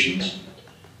organizations.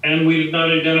 And we did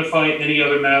not identify any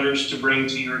other matters to bring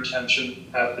to your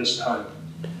attention at this time.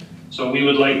 So we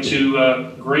would like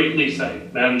to greatly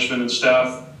thank management and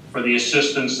staff for the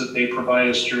assistance that they provide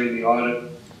us during the audit.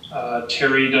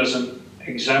 Terry does an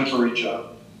exemplary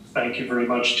job. Thank you very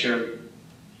much, Terry.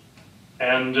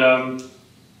 And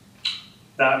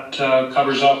that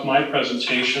covers off my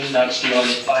presentation. That's the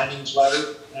audit findings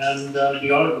letter and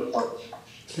the audit report.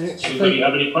 Okay. Does anybody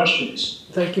have any questions?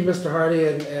 Thank you, Mr. Hardy,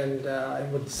 and I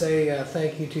would say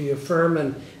thank you to your firm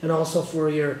and also for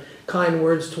your kind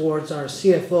words towards our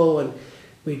CFO. And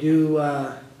we do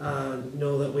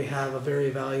know that we have a very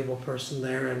valuable person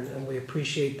there, and we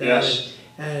appreciate that. Yes.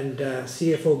 And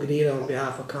CFO Gnida, on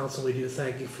behalf of council, we do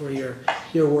thank you for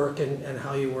your work and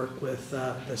how you work with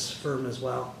this firm as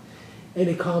well.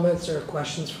 Any comments or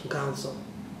questions from council?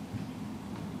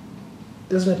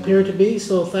 Doesn't appear to be,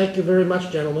 so thank you very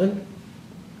much, gentlemen.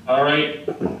 All right.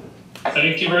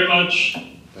 Thank you very much.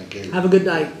 Thank you. Have a good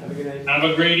night. Have a good night. Have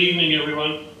a great evening,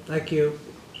 everyone. Thank you.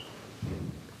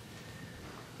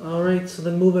 All right, so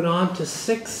then moving on to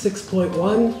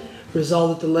 6.1,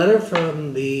 resolved that the letter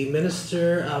from the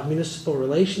Minister of Municipal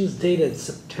Relations dated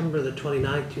September the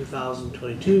 29th,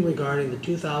 2022 regarding the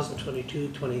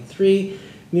 2022-23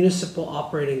 municipal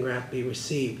operating grant be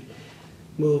received.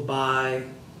 Moved by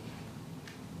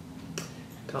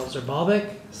Councillor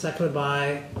Bobick, seconded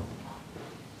by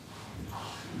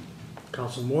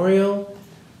Councillor Moriaux.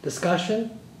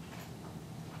 Discussion?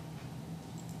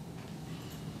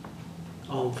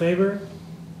 All in favor?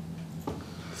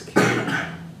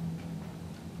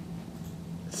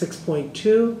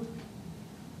 6.2,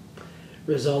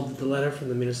 resolved that the letter from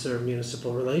the Minister of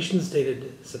Municipal Relations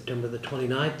dated September the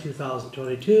 29th,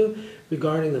 2022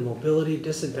 regarding the Mobility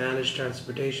Disadvantaged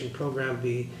Transportation Program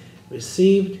be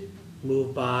received.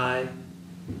 Moved by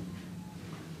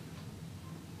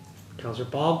Councillor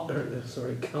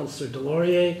Councillor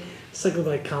Delaurier, seconded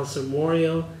by Councillor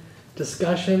Moriaux.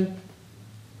 Discussion?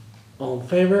 All in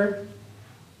favor?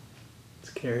 It's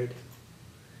carried.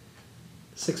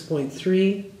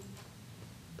 6.3,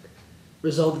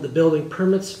 resolved that the building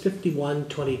permits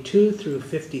 5122 through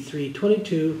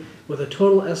 5322 with a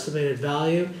total estimated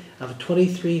value of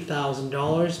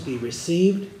 $23,000 be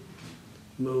received.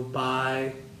 Moved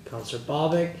by Councillor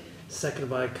Bobick, seconded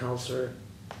by Councillor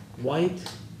Whyte.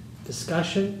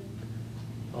 Discussion?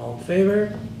 All in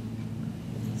favor?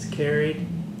 It's carried.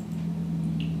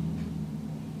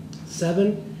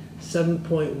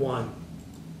 7.1.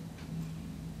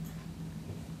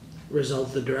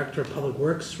 Resolved the Director of Public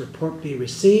Works report be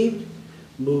received.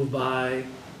 Moved by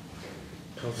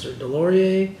Councillor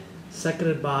Delaurier,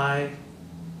 seconded by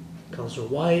Councillor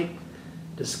Whyte.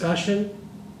 Discussion?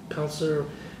 Councillor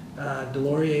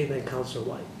Delaurier, then Councillor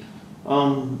Whyte.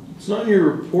 It's not in your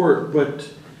report, but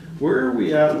where are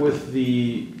we at with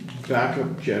the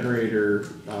backup generator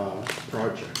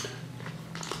project?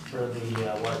 For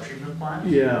the water treatment plant?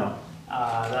 Yeah.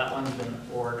 That one's been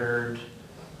ordered,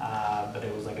 but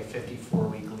it was like a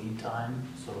 54-week lead time,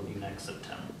 so it'll be next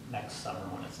summer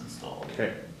when it's installed.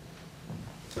 Okay.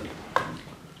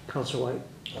 Councillor Whyte.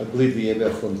 I believe the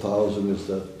EMF 1000 is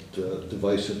that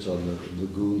device that's on the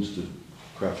lagoons to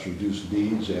perhaps reduce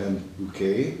beads and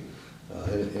bouquet.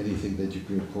 Anything that you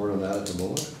can report on that at the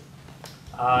moment?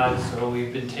 So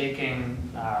we've been taking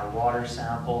water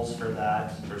samples for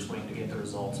that. We're just waiting to get the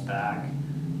results back.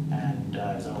 And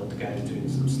so the guys doing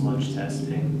some sludge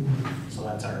testing. So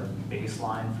that's our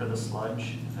baseline for the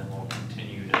sludge. And then we'll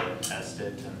continue to test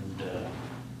it and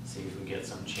see if we get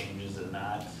some changes in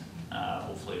that,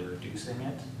 hopefully reducing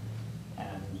it.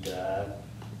 And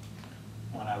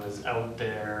when I was out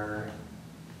there,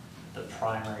 the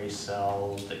primary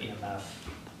cell, the EMF,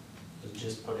 was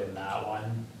just put in that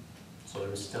one. So there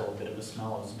was still a bit of a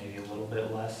smell. It was maybe a little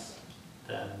bit less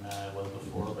than it was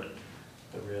before, but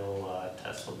the real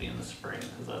test will be in the spring,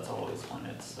 because that's always when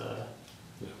it's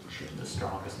For sure. the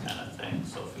strongest kind of thing.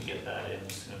 So if we get that in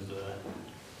as soon as the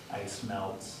ice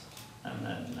melts, and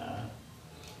then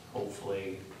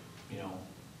hopefully, you know,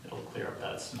 it'll clear up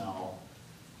that smell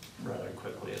rather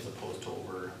quickly, as opposed to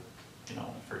over, you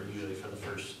know, usually for the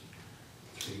first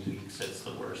 3 weeks, it's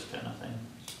the worst kind of thing.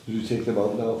 Did you take them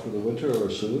out now for the winter or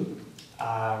soon?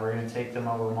 We're gonna take them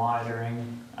out, we're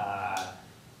monitoring.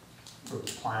 We're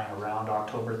planning around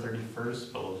October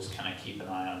 31st, but we'll just kind of keep an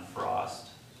eye on frost,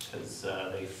 because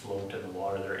they float in the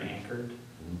water, they're anchored,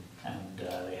 and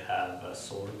they have a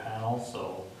solar panel,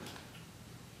 so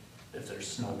if there's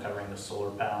snow covering the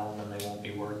solar panel, then they won't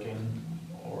be working,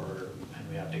 and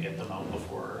we have to get them out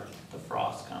before the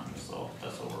frost comes, so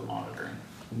that's what we're monitoring.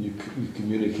 And you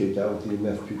communicate that with the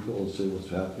EMF people and say what's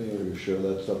happening, or you share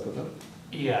that stuff with them?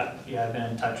 Yeah, I've been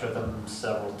in touch with them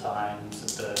several times.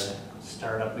 At the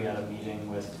startup, we had a meeting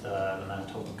with the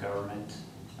Manitoba government,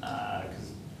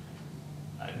 because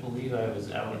I believe I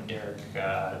was out with Derek,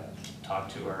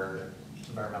 talked to our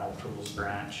environmental approvals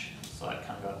branch, so I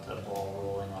kind of got the ball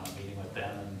rolling on a meeting with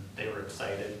them, and they were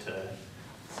excited to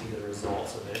see the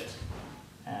results of it.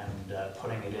 And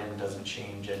putting it in doesn't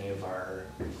change any of our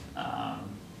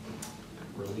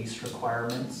release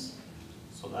requirements,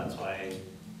 so that's why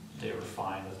they were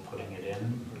fine with putting it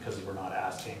in, because we're not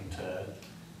asking to,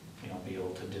 you know, be able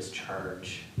to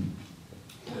discharge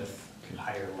with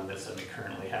higher limits than we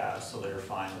currently have, so they're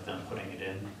fine with them putting it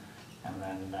in. And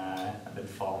then I've been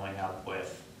following up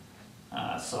with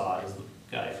Saw is the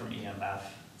guy from EMF,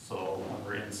 so when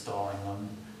we're installing them,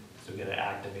 so we get an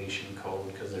activation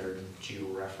code, because they're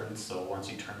geo-referenced, so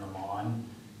once you turn them on,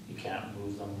 you can't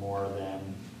move them more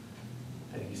than,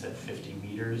 I think he said 50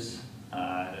 meters.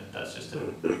 That's just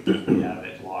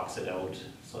it locks it out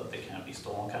so that they can't be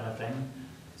stolen, kind of thing.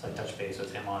 So I touched base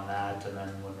with him on that, and then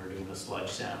when we're doing the sludge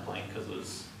sampling, because it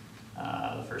was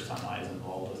the first time I was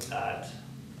involved with that,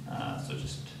 so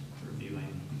just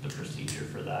reviewing the procedure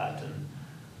for that, and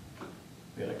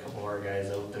we had a couple of our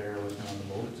guys out there with me on the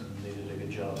boat, and they did a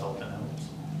good job helping out,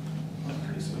 so went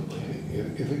pretty smoothly.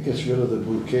 If it gets rid of the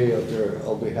bouquet out there,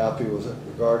 I'll be happy with it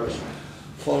regardless.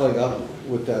 Following up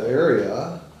with that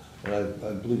area, and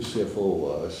I believe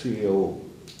CFO, CEO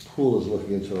Poole is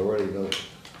looking into it already. Now,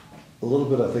 a little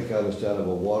bit I think I understand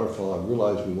about waterfall. I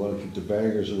realize we want to keep the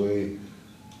bangers away,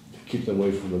 to keep them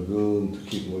away from the lagoon, to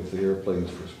keep them away from the airplanes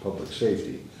for public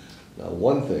safety. Now,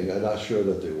 one thing, I'm not sure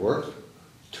that they work.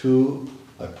 Two,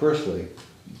 I personally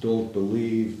don't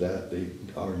believe that they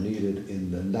are needed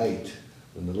in the night.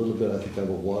 And a little bit I think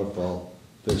about waterfall,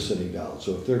 they're sitting down.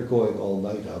 So if they're going all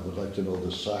night, I would like to know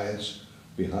the science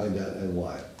behind that and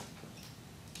why.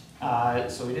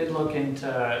 So we did look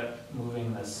into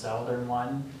moving the southern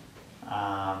one,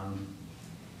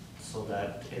 so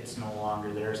that it's no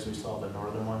longer there, so we still have the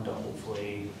northern one to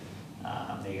hopefully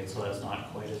make it so that it's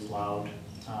not quite as loud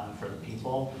for the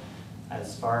people.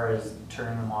 As far as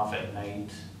turning them off at night,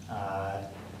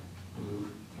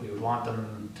 we would want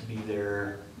them to be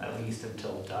there at least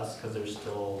until dusk, because there's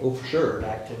still for sure bird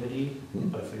activity.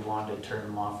 But if we wanted to turn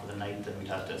them off for the night, then we'd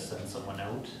have to send someone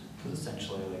out, because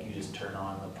essentially, like, you just turn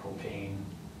on the propane,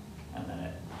 and then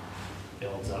it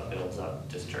builds up,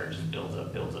 discharges, builds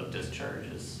up,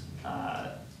 discharges.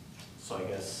 So I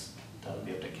guess that would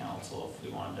be up to council if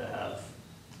we wanted to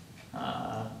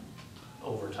have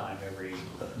overtime every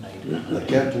night. I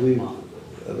can't believe,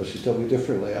 unless you tell me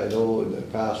differently, I know in the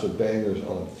past with bangers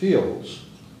on fields,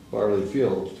 barley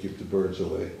fields, to keep the birds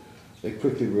away, they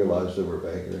quickly realized they were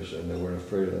bangers and they weren't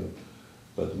afraid of them.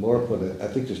 But more important, I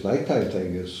think this nighttime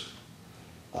thing is,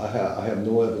 I have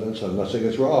no evidence, I'm not saying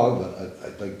it's wrong, but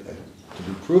I'd like to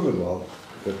be proven wrong,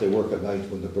 that they work at night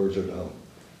when the birds are down.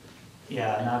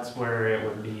 Yeah, and that's where it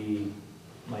would be,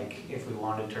 like, if we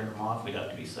wanted to turn them off, we'd have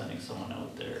to be sending someone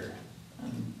out there,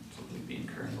 and so we'd be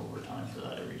incurring overtime for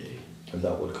that every day. And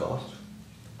that would cost?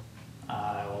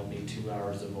 It will be 2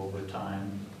 hours of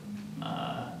overtime,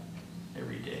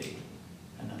 every day,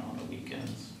 and then on the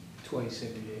weekends. Twice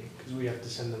every day, because we have to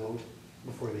send them out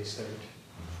before they start.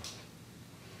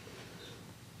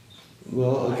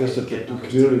 Well, I guess the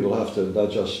community will have to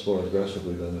nudge us more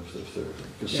aggressively then if they're,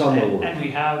 because some will work.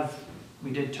 And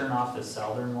we did turn off the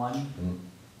southern one, Mm.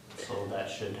 so that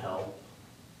should help.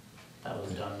 That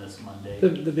was done this Monday.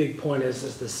 The big point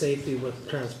is the safety with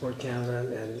Transport Canada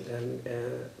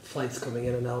and flights coming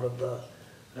in and out of the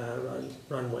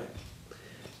runway.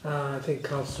 I think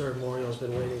Councillor Moriaux has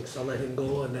been waiting, so I'll let him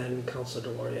go, and then Councillor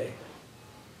Delaurier.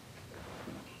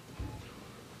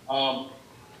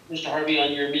 Mr. Harvey,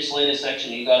 on your miscellaneous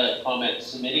section, you got a comment,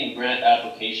 submitting grant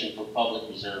application for public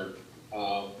reserve.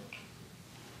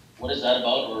 What is that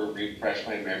about, or refresh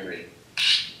my memory?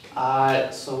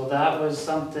 So that was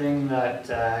something that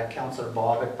Councillor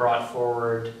Bobick brought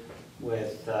forward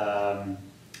with the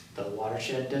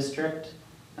watershed district.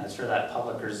 That's for that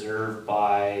public reserve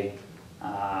by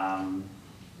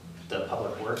the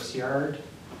public works yard.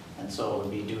 And so it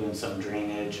would be doing some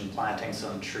drainage and planting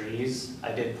some trees.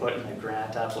 I did put in the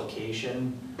grant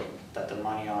application that the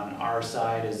money on our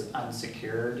side is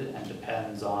unsecured and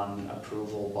depends on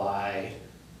approval by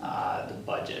the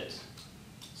budget.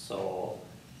 So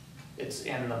it's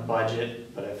in the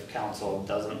budget, but if council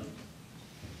doesn't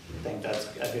think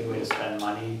that's a good way to spend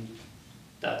money,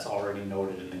 that's already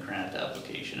noted in the grant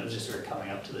application. It was just we're coming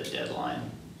up to the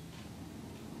deadline.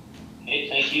 Okay,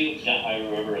 thank you. Yeah, I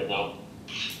remember it now.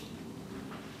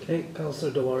 Okay,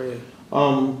 Councillor Delaurier.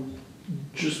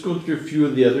 Just going through a few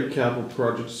of the other capital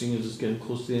projects, seeing as it's getting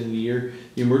close to the end of the year.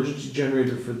 The emergency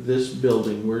generator for this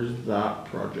building, where's that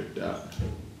project at?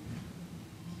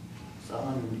 Is that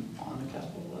on the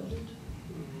capital budget?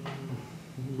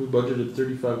 We budgeted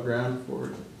 35 grand for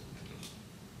it.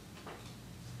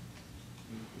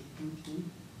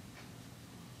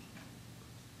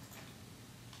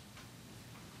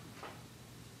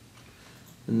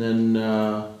 And then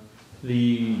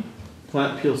the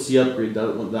plant PLC upgrade,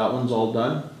 that one's all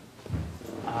done?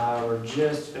 We're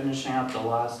just finishing up the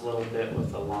last little bit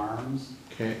with alarms.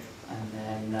 Okay.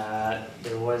 And then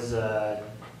there was a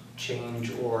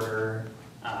change order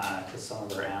because some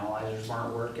of our analyzers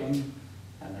weren't working,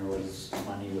 and there was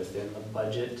money within the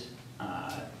budget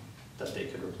that they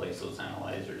could replace those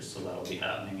analyzers, so that'll be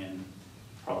happening in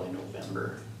probably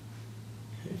November.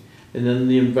 And then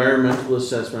the environmental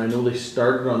assessment, I know they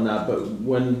started on that, but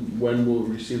when we'll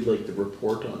receive like the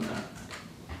report on that?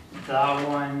 That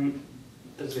one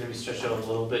is gonna be stretched out a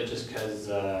little bit just because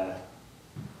the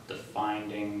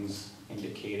findings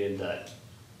indicated that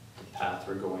the path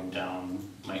we're going down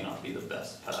might not be the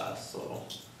best path, so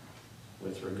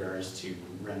with regards to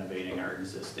renovating our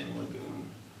existing lagoon.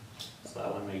 So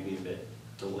that one may be a bit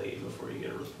delayed before you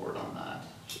get a report on that.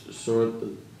 So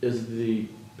is the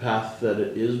path that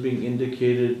it is being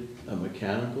indicated a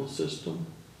mechanical system?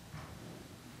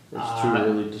 Or it's too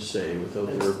early to say without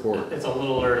the report? It's a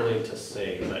little early to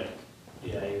say, but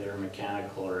yeah, either a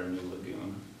mechanical or a new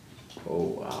lagoon. Oh,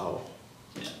 wow.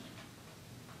 Yeah.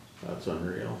 That's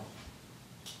unreal.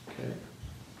 Okay.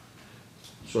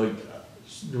 So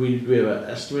do we have an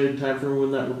estimated time for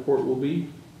when that report will be?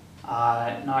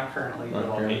 Not currently, but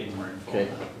I'll Okay. get you more info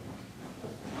Okay. on that.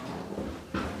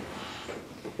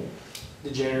 The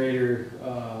generator,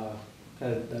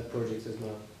 that project has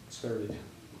not started.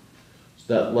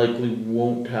 So that likely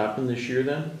won't happen this year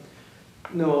then?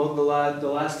 No, the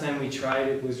last time we tried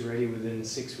it was ready within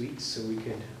 6 weeks, so we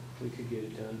could get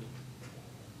it done.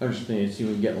 I'm just thinking it's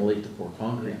even getting late to pour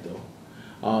concrete though.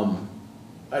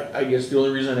 I guess the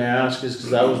only reason I ask is because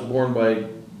that was borne by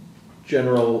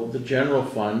the general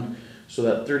fund, so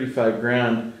that 35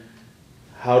 grand,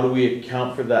 how do we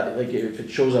account for that? Like if it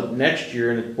shows up next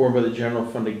year and it's borne by the general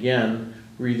fund again,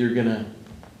 we're either gonna,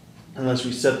 unless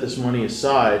we set this money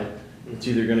aside, it's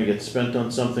either gonna get spent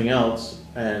on something else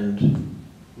and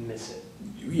Miss it.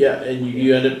 yeah, and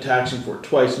you end up taxing for it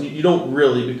twice. And you don't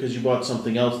really, because you bought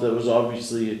something else that was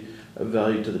obviously of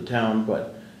value to the town,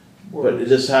 but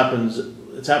this happens,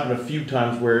 it's happened a few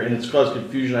times where, and it's caused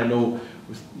confusion. I know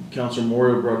with Councillor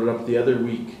Moriaux brought it up the other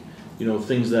week, you know,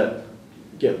 things that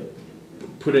get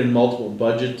put in multiple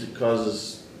budgets, it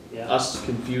causes us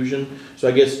confusion. So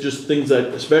I guess just things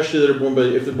that, especially that are borne by,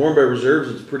 if they're borne by reserves,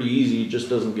 it's pretty easy, it just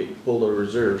doesn't get pulled out of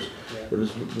reserves. Yeah. But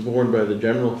it's borne by the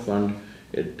general fund,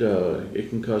 it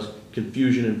can cause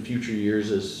confusion in future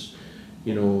years as,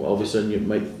 you know, all of a sudden it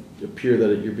might appear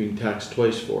that you're being taxed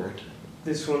twice for it.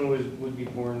 This one would be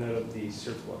born out of the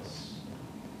surplus.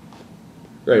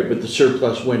 Right, but the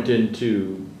surplus went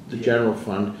into the general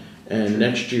fund, and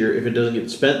next year, if it doesn't get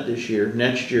spent this year,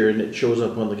 next year, and it shows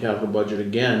up on the capital budget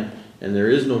again, and there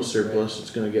is no surplus, it's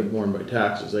gonna get borne by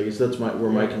taxes. I guess that's where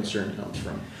my concern comes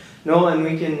from. No, and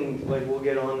we can, like, we'll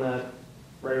get on that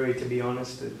right away, to be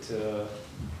honest, it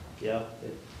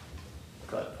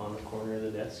got on the corner of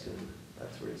the desk and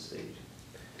that's where it stayed.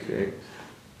 Okay.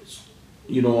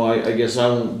 You know, I guess I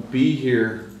won't be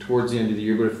here towards the end of the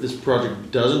year, but if this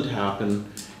project doesn't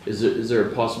happen, is there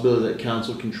a possibility that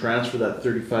council can transfer that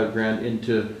 35 grand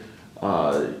into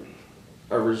a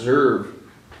reserve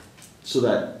so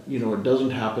that, you know, it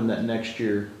doesn't happen that next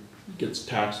year it gets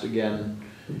taxed again?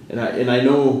 And I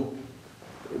know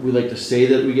we like to say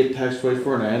that we get taxed twice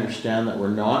for it, and I understand that we're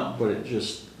not, but it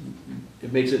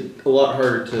makes it a lot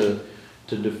harder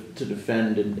to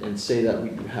defend and say that we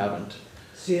haven't.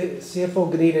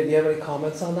 CFO Gnida, do you have any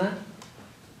comments on that?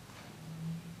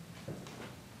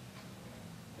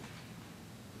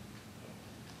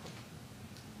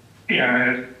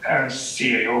 Yeah, as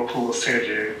CAO Poole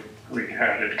said, we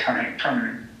had it coming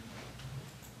from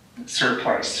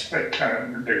surplus, but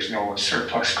there's no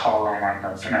surplus column on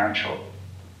the financial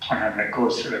plan that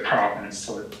goes to the province,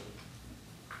 so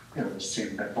it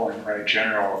seemed that going by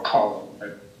general column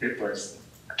that it was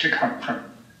to come from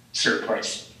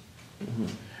surplus. Mm-hmm.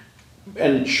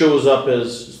 And it shows up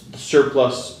as the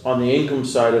surplus on the income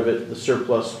side of it. The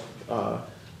surplus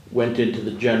went into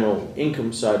the general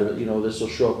income side of it. You know, this will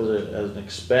show up as an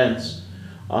expense.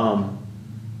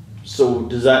 So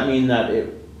does that mean that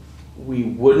we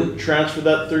wouldn't transfer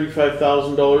that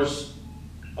 $35,000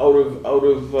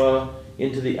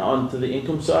 onto the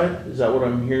income side? Is that what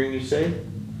I'm hearing you say?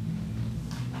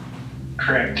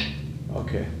 Correct.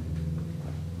 Okay.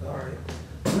 All right.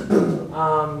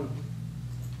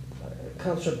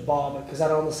 Councillor Bobick, is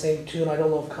that on the same tune? I don't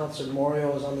know if Councillor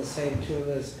Moriaux is on the same tune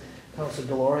as Councillor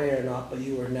Delaurier or not, but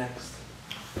you were next.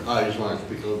 I just want to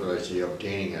speak a little bit. I see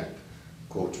obtaining a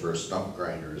quote for a stump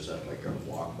grinder. Is that like a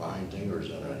walk behind thing, or is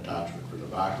that an attachment for the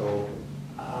backhoe?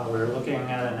 We're looking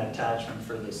at an attachment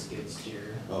for the skid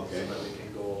steer. Okay. So that we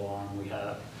can go along.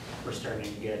 We're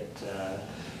starting to get a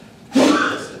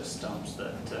list of stumps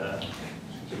that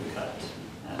we can cut,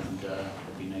 and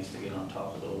it'd be nice to get on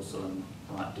top of those, so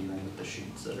we're not dealing with the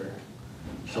sheets that are.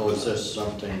 So is this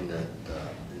something that,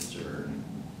 is there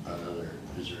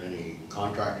any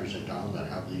contractors in town that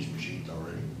have these machines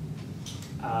already?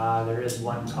 There is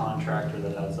one contractor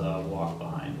that has a walk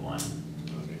behind one.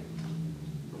 Okay.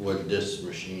 Would this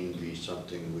machine be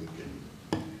something we could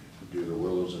do the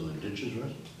willows and the ditches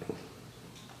with?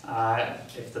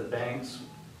 If the banks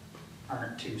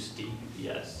aren't too steep,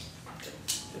 yes.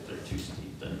 If they're too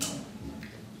steep, then no.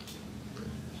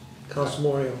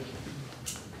 Councillor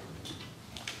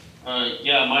Moriaux.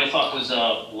 Yeah, my thought was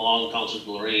along Councillor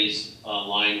Delaurier's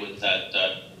line with that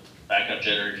backup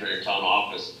generator for their town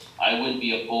office. I wouldn't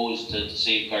be opposed to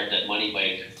safeguard that money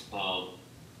by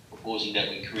proposing that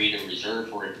we create a reserve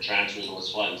for it to transfer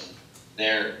those funds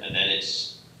there, and then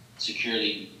it's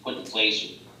securely put in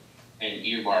place and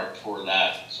earmarked for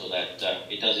that, so that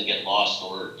it doesn't get lost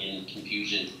or in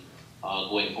confusion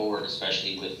going forward,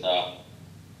 especially with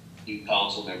new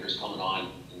council members coming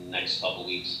on in the next couple of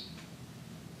weeks.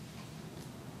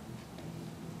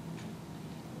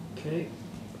 Okay,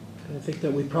 I think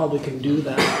that we probably can do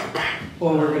that.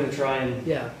 Well, we're gonna try and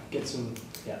Yeah, get some,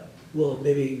 we'll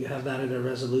maybe have that in a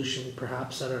resolution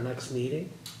perhaps at our next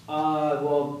meeting.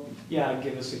 well, yeah,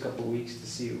 give us a couple weeks to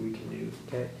see what we can do.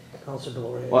 Okay, Councillor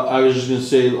Delaurier. Well, I was just gonna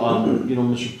say, you know,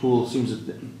 Mr. Poole seems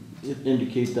to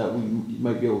indicate that we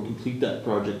might be able to complete that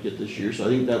project yet this year, so I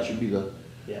think that should be the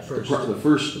Yeah. the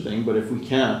first thing, but if we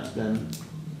can't, then.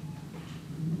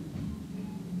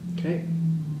 Okay,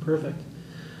 perfect.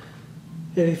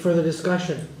 Any further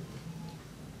discussion?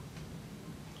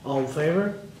 All in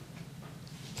favor?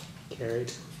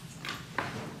 Carried.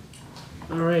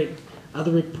 All right,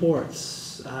 other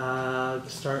reports.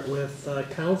 Start with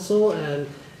council and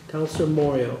Councillor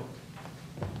Moriaux.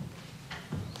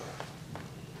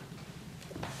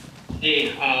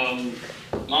 Hey,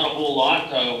 not a whole lot.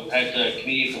 Had the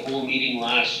committee of the whole meeting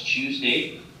last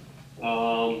Tuesday,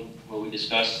 where we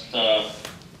discussed a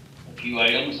few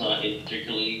items. In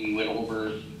particularly, we went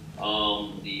over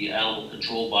the animal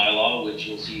control bylaw, which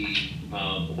you'll see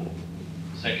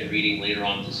second reading later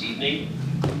on this evening.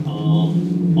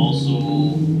 Also,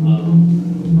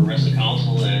 for the rest of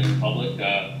council and public,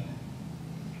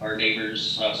 our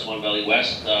neighbors, Swan Valley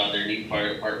West, their new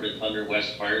fire department, Thunder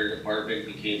West Fire Department,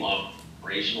 became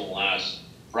operational last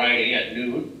Friday at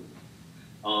noon.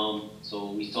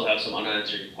 So we still have some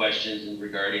unanswered questions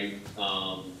regarding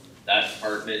that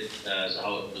department as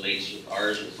how it relates with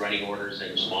ours, with running orders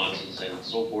and responses and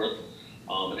so forth.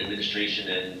 And administration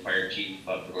and Fire Chief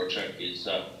Fedorchuk is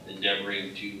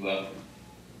endeavoring to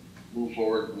move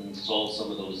forward and solve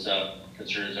some of those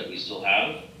concerns that we still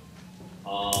have.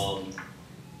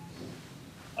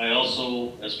 I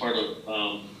also, as part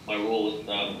of my role with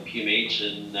PMH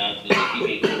and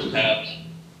keeping close tabs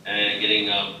and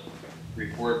getting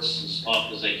reports as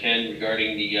often as I can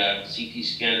regarding the CT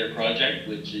scanner project,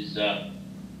 which is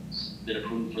been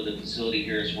approved for the facility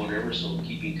here at Swan River, so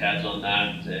keeping tabs on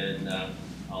that, and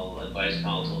I'll advise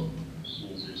council as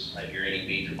soon as I hear any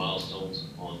major milestones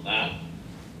on that.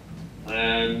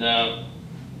 And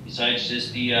besides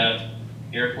just the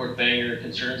airport banger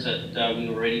concerns that we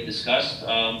already discussed,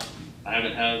 I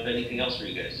haven't had anything else for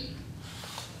you guys.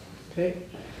 Okay,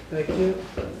 thank you.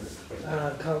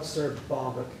 Councillor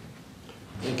Bobick.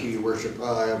 Thank you, Your Worship.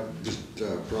 I have just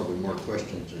probably more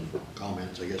questions and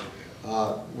comments, I guess.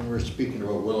 When we're speaking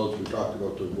about willows, we talked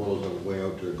about the willows on the way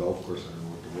out to the golf course. I don't know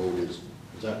what the road is.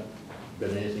 Has that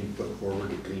been anything put forward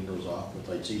to clean those off? If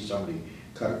I see somebody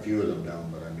cut a few of them down,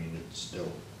 but I mean, it's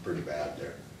still pretty bad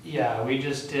there. Yeah, we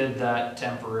just did that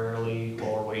temporarily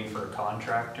while we're waiting for a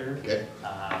contractor. Okay.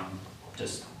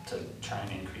 Just to try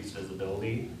and increase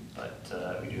visibility, but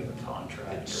we do have a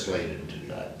contractor It's slated to do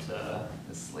that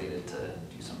is slated to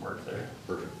do some work there.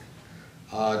 Perfect.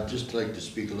 Just like to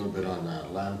speak a little bit on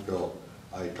landfill.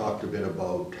 I talked a bit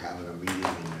about having a meeting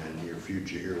in the near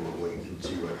future here. We'll wait and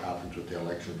see what happens with the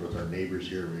elections with our neighbors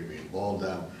here, maybe involve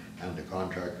them and the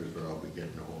contractors, but I'll be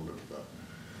getting a hold of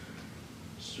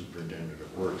Superintendent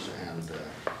of Works and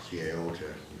CAO to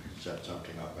set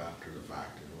something up after the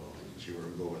fact, and we'll see where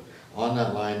we go with. On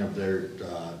that line of there,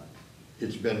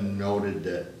 it's been noted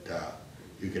that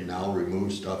you can now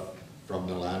remove stuff from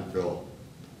the landfill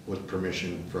with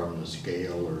permission from the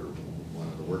scale or one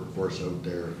of the workforce out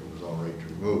there, if it was all right to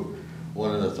remove.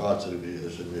 One of the thoughts of it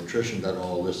is in nutrition that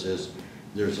all this is,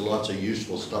 there's lots of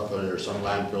useful stuff out there. Some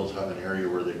landfills have an area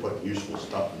where they put useful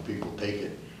stuff and people take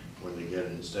it when they get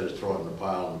it, instead of throwing it in the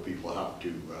pile and people have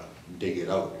to dig it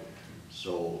out.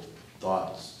 So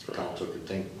thoughts council could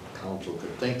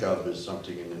think of is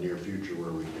something in the near future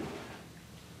where we could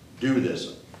do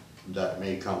this. That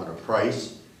may come at a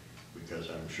price, because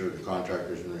I'm sure the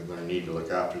contractors are going to need to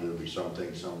look after. There'll be some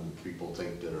things some people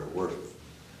think that are worth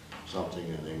something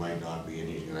and they might not be, and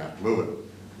he's going to have to move it.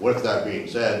 With that being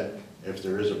said, if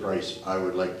there is a price, I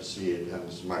would like to see it, and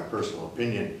this is my personal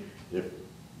opinion, if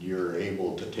you're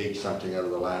able to take something out of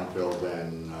the landfill,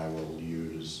 then I will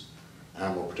use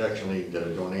Animal Protection League, did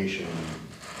a donation,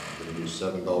 going to use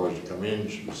 $7 to come in,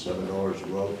 should be $7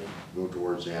 to go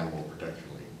towards the Animal Protection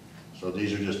League. So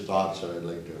these are just thoughts that I'd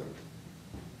like to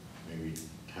maybe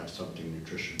have something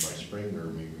nutrition by spring, or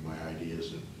maybe my idea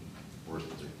isn't worth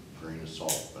the grain of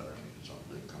salt, but I mean, it's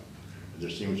something that comes. There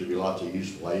seems to be lots of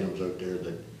useful items out there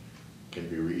that can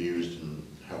be reused and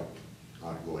help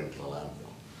not go into the landfill.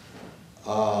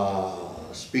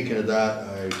 Speaking of that,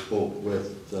 I spoke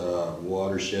with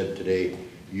Watershed today.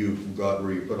 You've got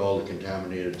where you put all the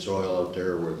contaminated soil out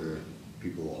there where the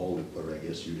people will hold it, but I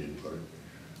guess you didn't put it.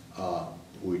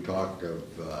 We talked of,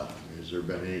 has there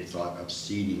been any thought of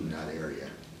seeding that area?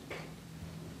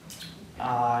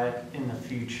 In the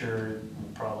future,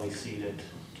 we'll probably seed it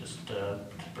just to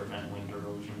prevent wind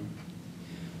erosion.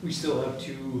 We still have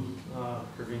two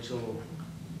provincial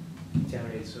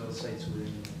contaminated soil sites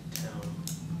within town,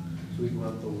 so we go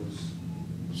out those.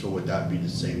 So would that be the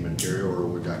same material, or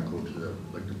would that go to the,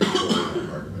 like the petroleum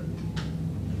part of it?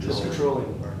 The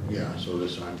petroleum part. Yeah, so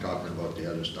this, I'm talking about the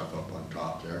other stuff up on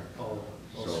top there. Oh,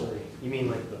 So- sorry. You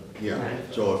mean like the Yeah,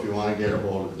 landfill? so if you want to get a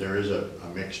hold of, there is a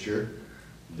mixture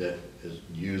that is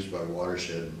used by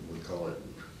Watershed, we call it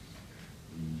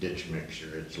ditch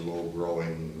mixture. It's low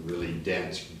growing, really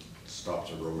dense,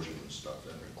 stops erosion and stuff,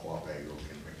 and the Co-op Agro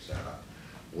can mix that up.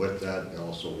 With that,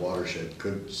 also Watershed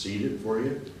could seed it for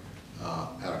you,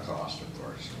 at a cost, of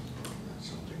course. That's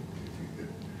something, if you could,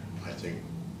 I think,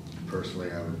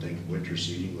 personally, I would think winter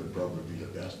seeding would probably be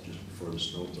the best, just before the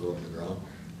snow throw in the ground,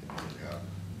 and you'd have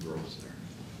growth there.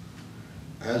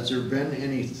 Has there been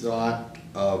any thought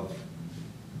of,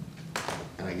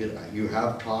 and I get, you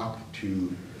have talked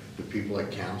to the people at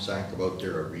CAMSAC about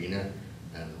their arena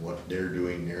and what they're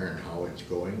doing there and how it's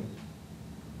going?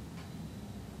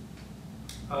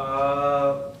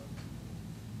 I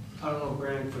don't know,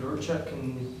 Brandon Fedorchuk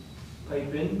can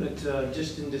pipe in, but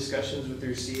just in discussions with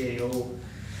their CAO,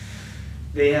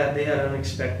 they had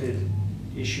unexpected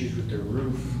issues with their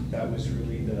roof. That was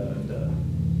really the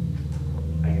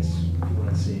I guess if you want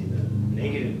to say the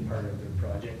negative part of their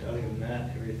project. Other than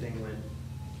that, everything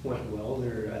went well.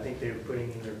 I think they're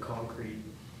putting in their concrete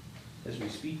as we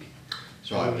speak.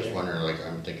 So I'm just wondering, like,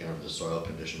 I'm thinking of the soil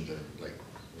conditions and like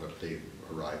what they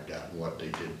arrived at and what they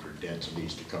did for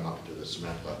densities to come up to the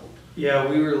cement level. Yeah,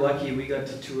 we were lucky, we got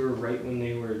to tour right when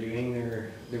they were doing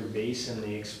their base and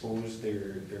they exposed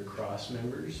their cross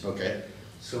members. Okay.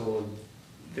 So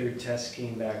their tests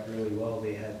came back really well.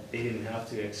 They didn't have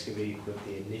to excavate what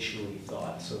they initially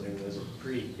thought, so there was a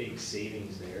pretty big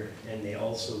savings there. And they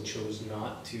also chose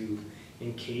not to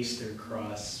encase their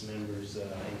cross members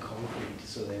in concrete,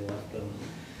 so they left them,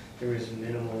 there was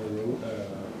minimal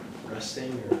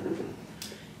rusting or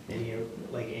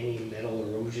any metal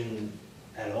erosion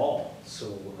at all.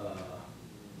 So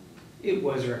it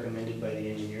was recommended by the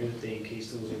engineer that they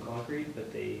encase those in concrete,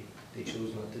 but they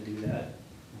chose not to do that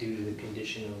due to the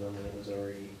condition of them, and it was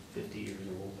already 50 years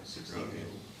old, 60 years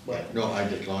old. But no,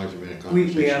 as long as we've been in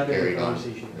conversation, we have been in carried on.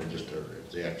 conversation. Just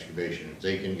the excavation, if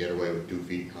they can get away with 2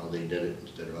 feet, how they did it,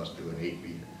 instead of us doing 8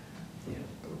 feet, Yeah.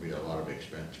 that would be a lot of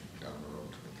expense down the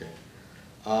road. Okay.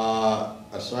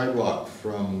 A sidewalk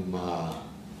from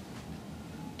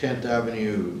 10th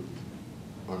Avenue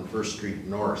on First Street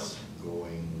North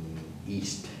going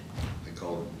east. I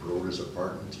call it Broder's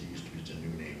Apartments. It used to be, it's a new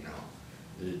name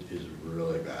now. It is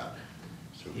really bad.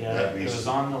 So Yeah, that'd it be was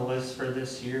on the list for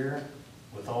this year.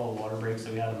 With all the water breaks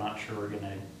that we had, I'm not sure we're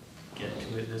gonna get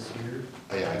to it this year.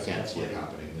 I can't see it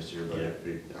happening this year, but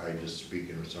Yeah. I just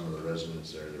speaking with some of the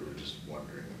residents there, they were just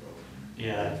wondering about it.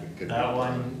 Yeah, If it could that be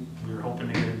one, we were hoping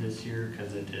to get it this year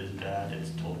because it is bad,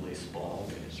 it's totally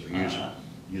spalled. Okay, so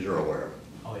you're aware of it.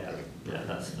 Oh yeah, yeah,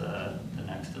 that's the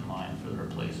next in line for the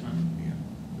replacement.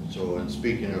 Yeah. So, and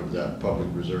speaking of that public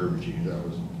reserve, gee,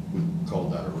 we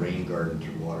called that a rain garden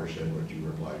through watershed, which you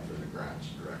applied for the grants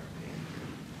directly.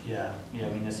 Yeah,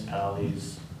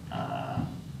 municipalities,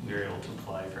 we were able to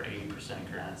apply for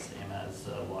 80% grants, same as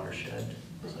watershed,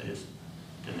 so I just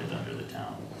did it under the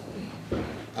town.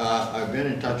 I've been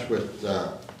in touch with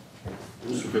the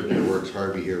superintendent works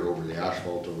Harvey here over the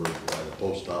asphalt over by the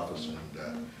post office,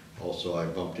 and also I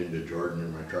bumped into Jordan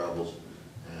in my travels,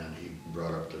 and he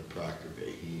brought up the fact that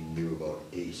he knew about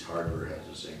Ace Hardware has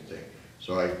the same thing.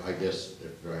 So I guess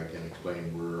if I can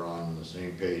explain, we're on the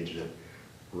same page that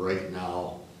right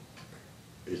now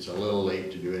it's a little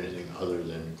late to do anything other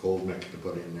than cold mix to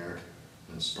put in there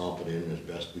and stomp it in as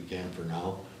best we can for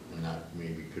now, and that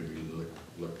maybe could be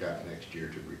looked at next year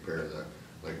to repair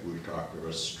like we talked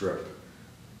about, strip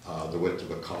the width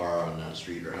of a car on that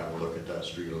street, or have a look at that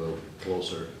street a little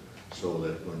closer, so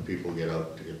that when people get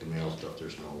out to get the mail stuff,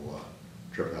 there's no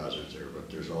trip hazards there. But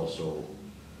there's also,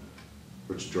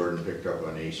 which Jordan picked up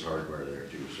on Ace Hardware there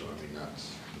too, so I mean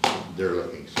they're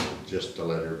looking, so just to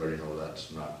let everybody know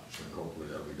that's not, and hopefully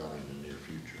that'll be done in the near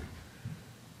future.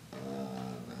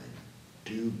 I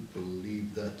do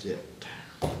believe that's it.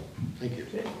 Thank you.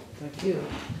 Okay, thank you.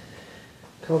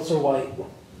 Councillor Whyte.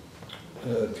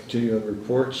 Continue on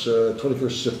reports.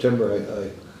 21st September,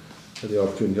 I had the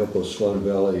opportunity to help out Swan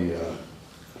Valley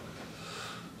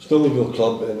Snowmobile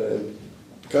Club, and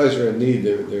guys are in need.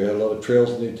 They had a lot of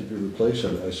trails that need to be replaced,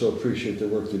 and I so appreciate the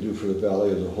work they do for the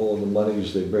valley as a whole and the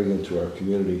monies they bring into our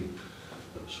community.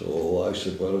 So I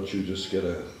said, why don't you just get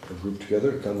a group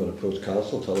together, come and approach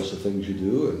council, tell us the things you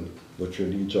do and what your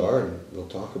needs are, and we'll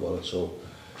talk about it. So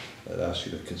I'd ask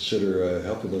you to consider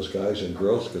helping those guys in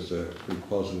growth, because they're a pretty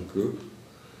positive group.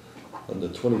 On the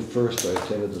 21st, I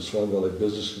attended the Swan Valley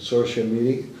Business Consortium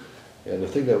meeting, and the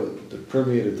thing that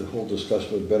permeated the whole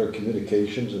discussion was better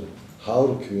communications and how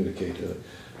to communicate.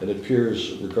 And it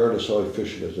appears, regardless how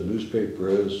efficient as a newspaper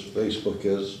is, Facebook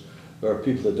is, there are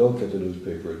people that don't get the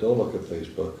newspaper, don't look at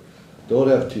Facebook, don't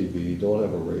have TV, don't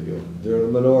have a radio. They're a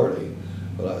minority,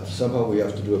 but somehow we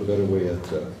have to do a better way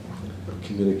at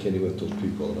communicating with those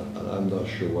people, and I'm not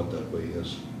sure what that way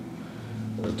is.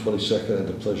 On the 22nd, I had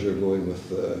the pleasure of going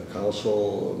with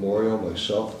Council Moriaux,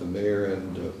 myself, the mayor,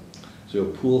 and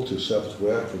Poole to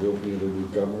Southwest for the opening of the new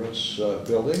governance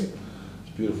building. It's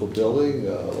a beautiful building,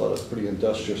 a lot of pretty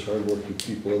industrious, hardworking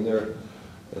people in there,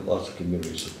 and lots of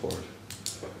community support.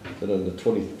 Then on the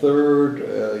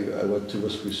 23rd, I went to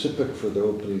Wispy-Sippick for the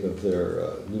opening of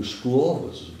their new school,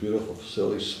 which is a beautiful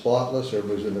facility, spotless,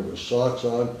 everybody's in there with socks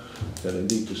on,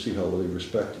 and neat to see how they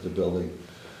respected the building.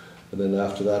 And then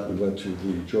after that, we went to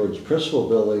the George Principal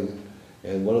building,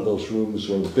 and one of those rooms,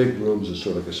 one of the big rooms, is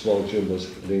sort of like a small gym, was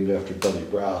named after Buddy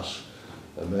Brass.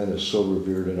 A man is so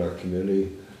revered in our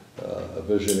community, a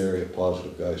visionary, a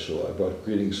positive guy. So I brought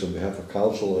greetings on behalf of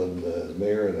council and the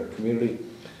mayor and our community,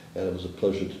 and it was a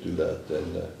pleasure to do that.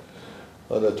 And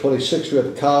on the 26th, we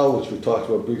had the cow, which we talked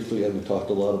about briefly, and we talked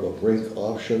a lot about rink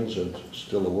options, and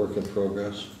still a work in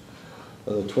progress.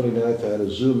 On the 29th, I had a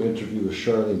Zoom interview with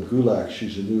Charlene Gulak.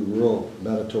 She's a new rural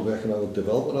Manitoba Economic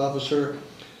Development Officer,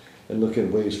 and looking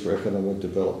at ways for economic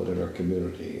development in our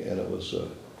community. And it was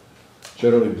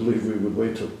generally believe we would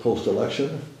wait till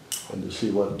post-election and to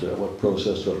see what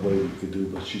process, what way we could do.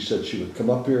 But she said she would come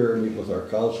up here and meet with our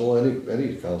council,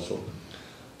 any council,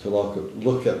 to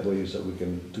look at ways that we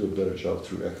can do a better job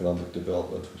through economic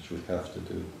development, which we have to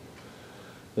do.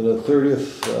 And the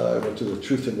 30th, I went to the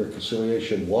Truth and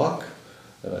Reconciliation Walk.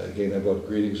 And again, I brought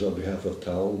greetings on behalf of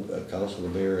town, council, the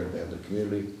mayor, and the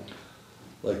community.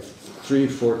 Like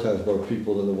 3-4 times more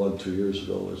people than the one 2 years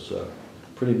ago. It was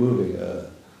pretty moving. A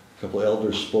couple of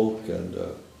elders spoke, and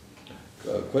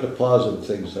quite a positive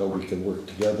things, how we can work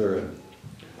together and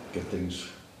get things,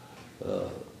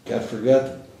 can't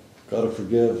forget, gotta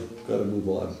forgive, gotta move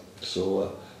on.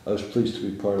 So I was pleased to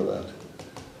be part of that.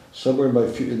 Somewhere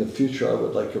in the future, I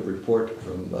would like a report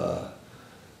from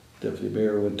Deputy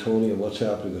Mayor Wintoniw on what's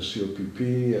happening with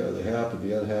COPP. Are they happy,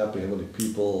 the unhappy, how many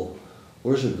people,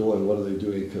 where's it going, what are they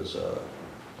doing? Because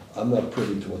I'm not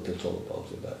privy to what that's all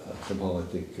about. And somehow I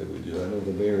think we do. I know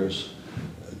the mayor's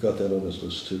got that on his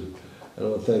list too. I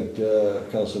want to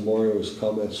thank Councillor Moriaux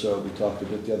comments. We talked a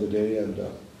bit the other day, and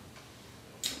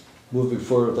moving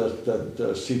forward with that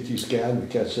CT scan, we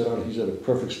can't sit on it. He's at a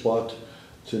perfect spot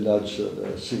to nudge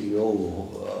the CEO,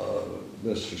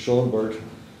 Mr. Schoenberg,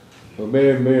 who may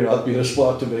or may not be in a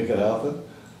spot to make it happen.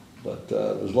 But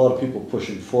there's a lot of people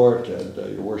pushing for it,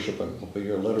 and Your Worship, I'm hoping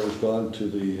your letter has gone to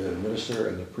the Minister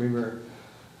and the Premier.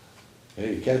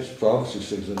 Hey, you can't promise these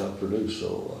things and not produce,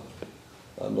 so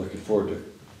I'm looking forward to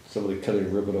somebody cutting a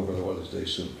ribbon over there one of these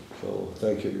days soon. So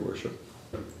thank you, Your Worship.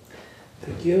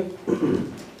 Thank you.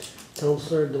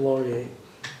 Councillor Delaurier.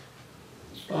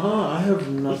 I have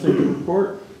nothing to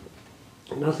report.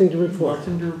 Nothing to report.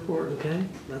 Nothing to report. Okay,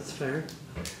 that's fair.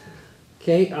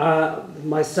 Okay,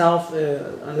 myself,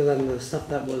 other than the stuff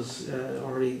that was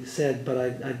already said, but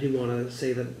I do want to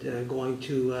say that going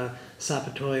to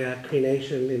Sapatoya Cree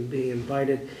Nation and being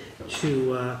invited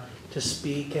to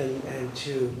speak and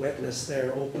to witness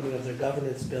their opening of their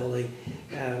governance building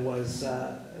was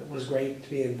great to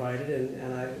be invited,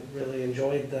 and I really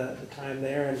enjoyed the time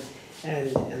there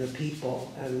and the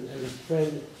people and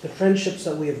the friendships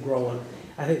that we have grown.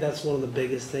 I think that's one of the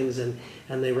biggest things, and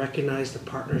they recognize the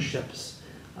partnerships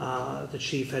the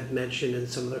chief had mentioned, and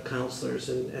some of their councillors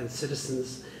and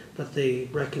citizens, that they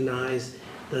recognize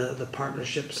the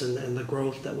partnerships and the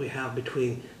growth that we have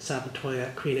between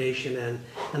Sapatoya Cree Nation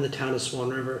and the town of Swan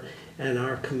River, and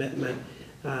our commitment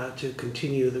to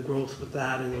continue the growth with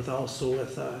that, and with also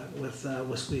with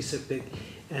Wisquisipic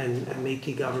and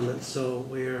Métis government. So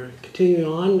we're continuing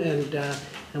on,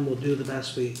 and we'll do the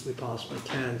best we possibly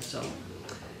can. So,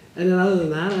 and then other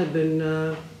than that, I've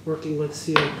been working with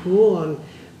CEO Poole on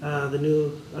the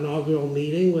new inaugural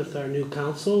meeting with our new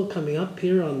council coming up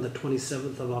here on the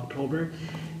 27th of October,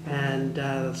 and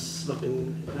it's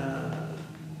looking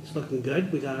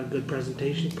good. We got a good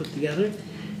presentation put together,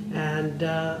 and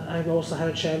I've also had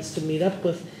a chance to meet up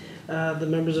with the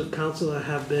members of council that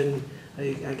have been,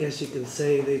 I guess you can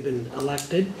say, they've been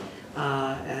elected,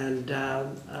 and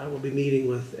we'll be meeting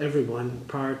with everyone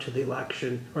prior to the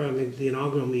election, or I mean the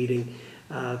inaugural meeting,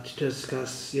 to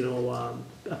discuss,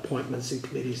 appointments and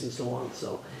committees and so on.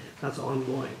 So that's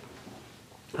ongoing.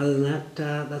 Other than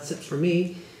that, that's it for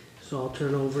me. So I'll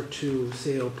turn over to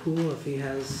CEO Poole if he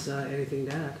has anything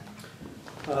to add.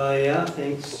 Yeah,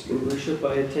 thanks, Your Worship.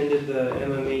 I attended the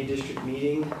MMA district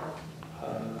meeting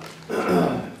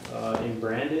in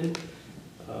Brandon.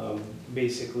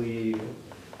 Basically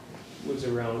was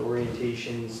around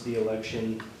orientations, the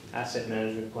election, asset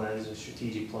management plans, and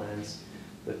strategic plans.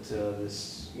 But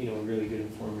this, really good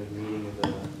informative meeting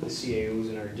of the CAOs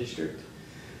in our district.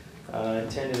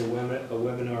 Attended a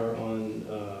webinar on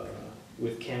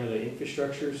with Canada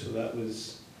Infrastructure, so that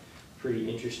was pretty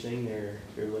interesting. They're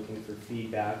looking for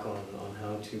feedback on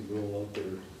how to roll out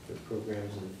their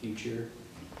programs in the future.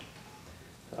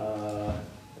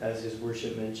 As His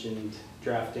Worship mentioned,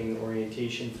 drafting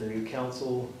orientation for new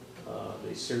council,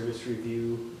 the service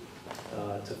review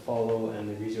to follow, and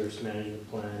the resource management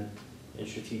plan and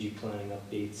strategic planning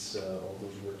updates. All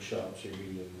those workshops are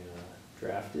being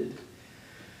drafted.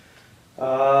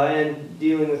 And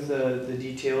dealing with the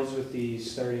details with the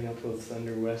starting up of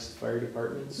Thunder West Fire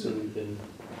Department. So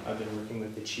I've been working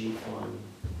with the chief on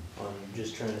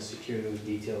just trying to secure those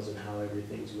details and how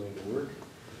everything's going to work.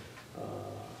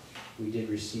 We did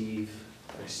receive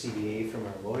our CBA from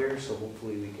our lawyer, so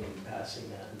hopefully we can be passing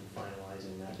that and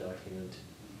finalizing that document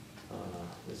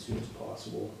as soon as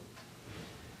possible.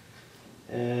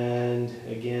 And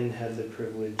again, had the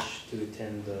privilege to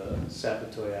attend the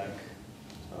Sapatoyak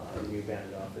new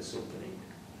band office opening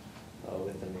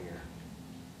with the mayor.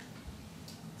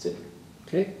 That's it.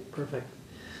 Okay, perfect.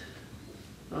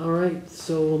 All right,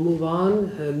 so we'll move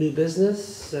on, new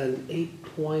business and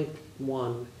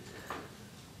 8.1.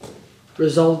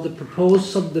 Resolve the proposed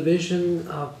subdivision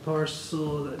of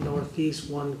parcel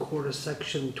northeast 1/4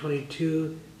 section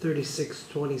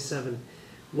 223627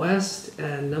 west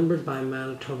and numbered by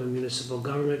Manitoba Municipal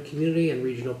Government Community and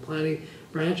Regional Planning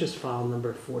Branches file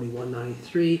number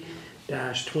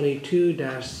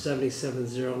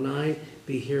 4193-22-7709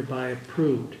 be hereby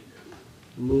approved.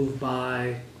 Moved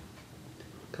by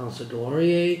Councillor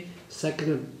Delaurier,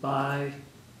 seconded by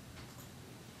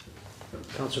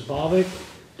Councillor Bobick.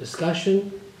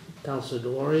 Discussion, Councillor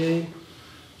Delaurier.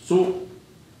 So,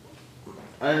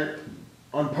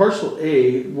 on parcel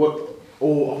A,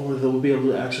 they'll be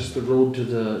able to access the road to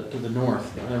the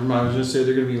north. I was gonna say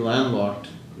they're gonna be landlocked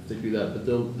if they do that, but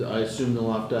I assume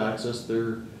they'll have to access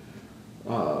their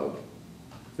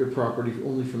property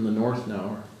only from the north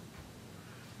now.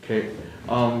 Okay,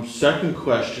 second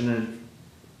question, and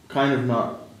kind of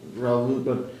not relevant,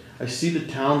 but I see the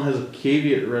town has a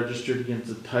caveat registered against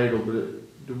the title, but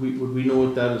would we know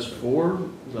what that is for?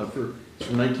 Is that it's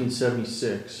from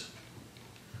 1976?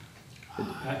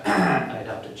 I'd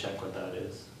have to check what that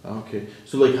is. Okay,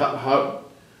 so like how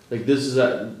like this is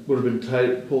would have been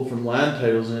pulled from land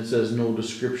titles, and it says no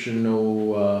description,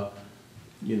 no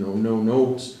no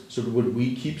notes. So would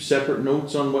we keep separate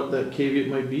notes on what that caveat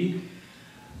might be?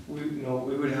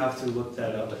 We would have to look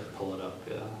that up. Pull it up,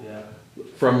 Yeah.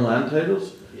 From land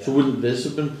titles? Yeah. So wouldn't this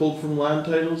have been pulled from land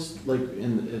titles? Like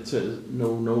it says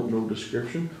no note, no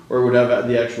description? Or would have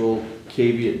the actual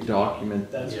caveat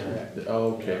document? That's correct.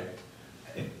 Oh, okay.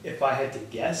 If I had to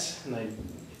guess, and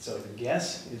it's a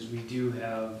guess, is we do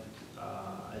have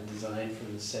a design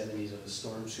from the 70s of a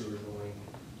storm sewer going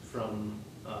from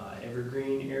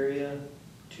Evergreen area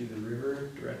to the river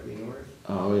directly north.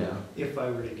 Oh, yeah. If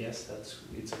I were to guess,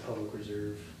 it's a public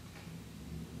reserve.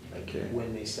 Like Okay.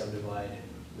 when they subdivide,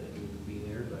 that it would be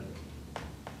there, but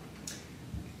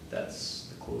that's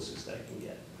the closest I can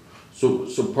get. So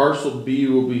parcel B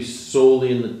will be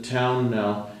solely in the town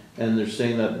now, and they're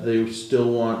saying that they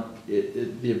still want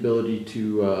the ability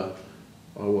to,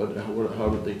 how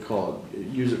did they call it?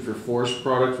 Use it for forest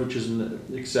products, which is an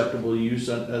acceptable use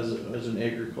as an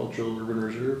agricultural urban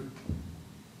reserve?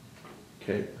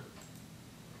 Okay.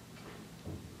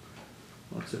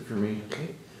 That's it for me.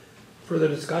 Okay. Further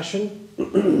discussion?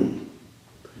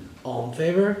 All in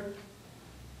favor?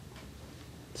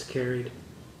 It's carried.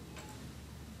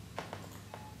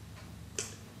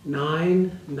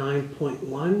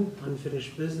 9.1,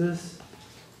 unfinished business.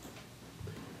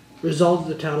 Resolved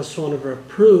the town of Swan River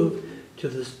approve to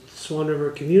the Swan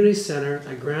River Community Center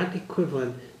a grant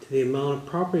equivalent to the amount of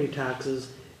property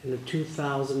taxes in the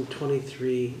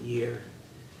 2023 year.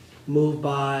 Moved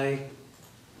by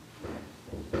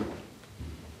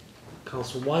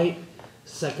Councillor Whyte,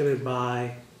 seconded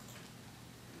by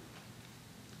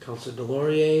Councillor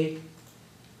Delaurier.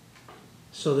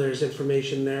 So there's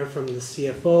information there from the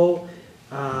CFO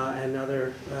and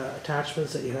other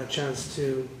attachments that you had a chance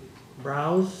to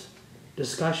browse.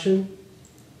 Discussion.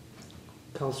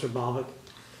 Councillor Bobick.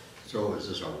 So is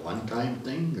this a one-time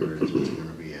thing, or is this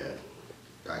gonna be a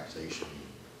taxation?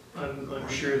 I'm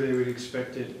sure they would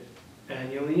expect it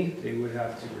annually. They would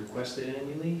have to request it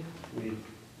annually.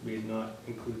 We did not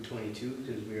include 22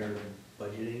 because we are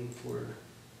budgeting for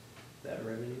that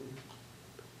revenue.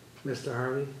 Mr.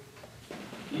 Harvey.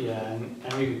 Yeah,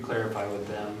 and we could clarify with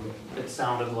them. It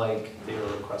sounded like they were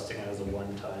requesting it as a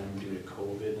one-time due to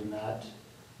COVID and that.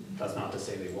 That's not to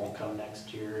say they won't come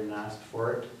next year and ask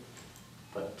for it,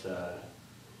 but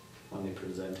when they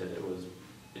presented, it was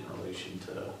in relation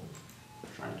to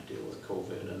trying to deal with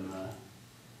COVID and the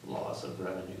loss of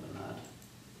revenue and that.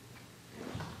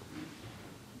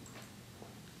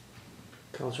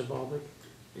 Councillor Bobick.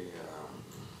 Yeah.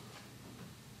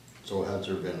 So has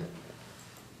there been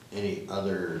any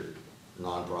other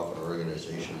nonprofit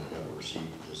organization that have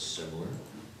received this similar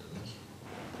to this?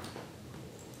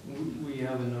 We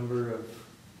have a number of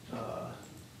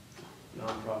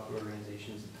nonprofit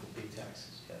organizations that pay big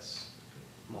taxes, yes,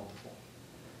 multiple.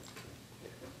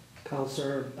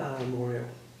 Councillor Moriaux.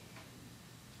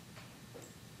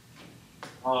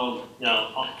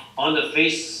 Now, on the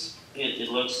face, it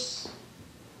looks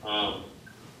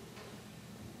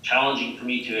challenging for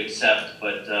me to accept,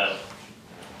 but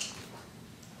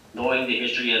knowing the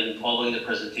history and following the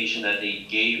presentation that they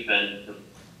gave and the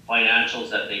financials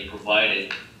that they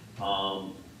provided,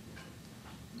 the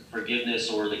forgiveness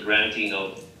or the granting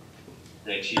of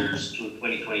next year's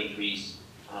 2023's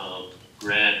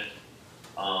grant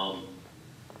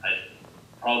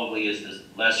probably is the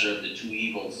lesser of the two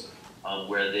evils,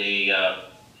 where they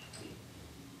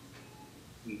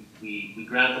we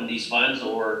grant them these funds,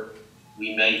 or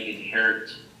we may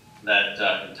inherit that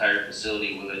entire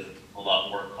facility with a lot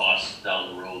more costs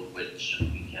down the road, which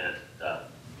we can't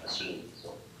assume.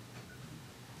 So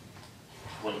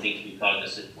one thing to be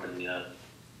cognizant when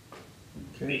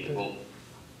make a vote.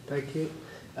 Thank you.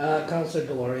 Councillor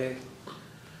Delaurier.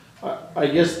 I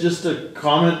guess just a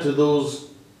comment to those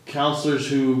councillors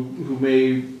who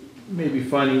may be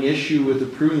finding issue with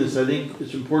approving this. I think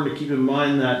it's important to keep in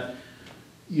mind that,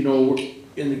 you know,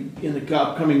 in the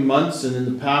upcoming months and in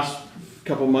the past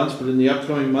couple months, but in the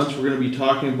upcoming months, we're going to be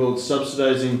talking about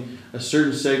subsidizing a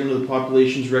certain segment of the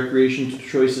population's recreation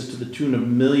choices to the tune of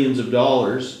millions of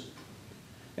dollars,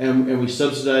 and we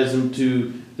subsidize them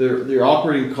to their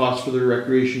operating costs for their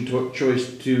recreation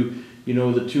choice to, you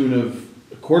know, the tune of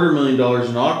 $250,000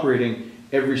 in operating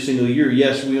every single year.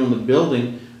 Yes, we own the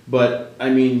building, but I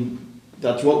mean,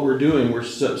 that's what we're doing. We're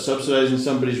subsidizing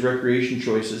somebody's recreation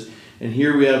choices. And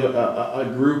here we have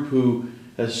a group who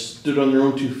has stood on their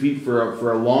own 2 feet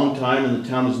for a long time, and the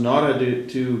town has not had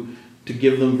to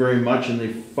give them very much, and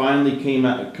they finally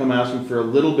come asking for a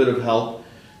little bit of help.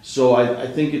 So I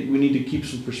think we need to keep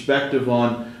some perspective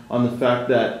on the fact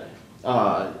that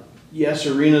yes,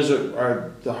 arenas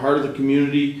are the heart of the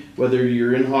community, whether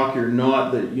you're in hockey or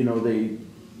not. That, you know,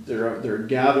 they're a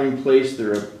gathering place.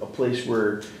 They're a place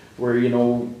where you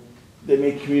know, they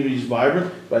make communities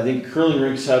vibrant. But I think curling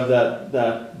rinks have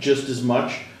that just as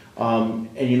much. And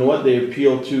you know what? They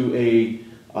appeal to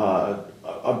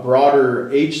a broader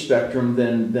age spectrum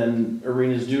than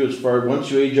arenas do. As far once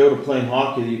you age out of playing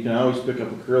hockey, you can always pick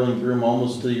up a curling broom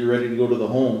almost until you're ready to go to the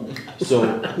home.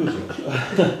 So,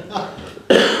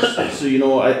 so you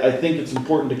know, I think it's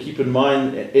important to keep in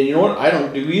mind. And you know what? I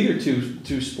don't do either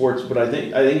two sports, but I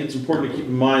think it's important to keep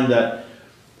in mind that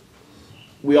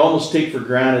we almost take for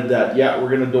granted that, yeah, we're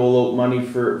going to dole out money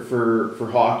for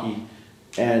hockey,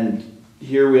 and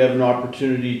here we have an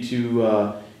opportunity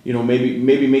to you know,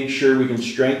 maybe make sure we can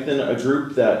strengthen a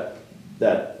group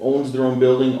that owns their own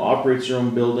building, operates their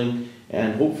own building,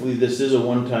 and hopefully this is a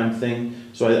one-time thing.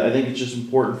 So I think it's just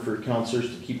important for councillors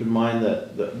to keep in mind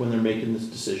that when they're making this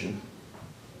decision.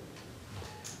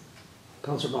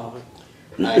 Councillor Bobick.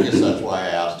 I guess that's why I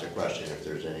asked a question if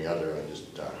there's any other.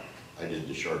 I did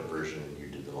the short version and you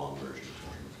did the long version.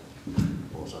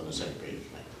 Both on the same page.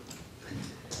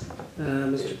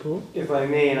 Mr. Poole? If I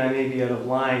may, and I may be out of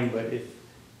line, but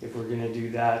if we're gonna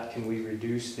do that, can we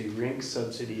reduce the rink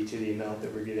subsidy to the amount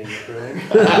that we're getting at curling?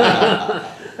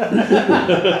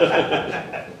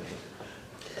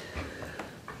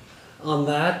 On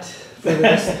that,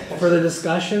 further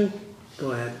discussion?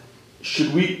 Go ahead.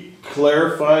 Should we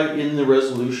clarify in the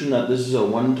resolution that this is a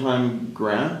one-time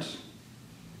grant?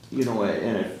 You know,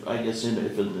 and if in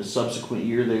a subsequent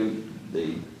year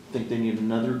they think they need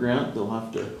another grant, they'll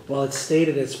have to. Well, it's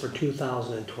stated it's for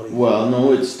 2023. Well,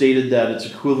 no, it's stated that it's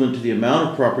equivalent to the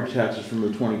amount of property taxes from the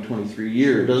 2023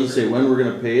 year. It doesn't say when we're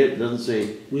going to pay it. It doesn't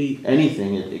say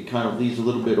anything. It kind of leaves a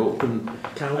little bit open.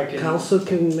 Council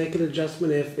can make an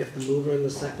adjustment if the mover and the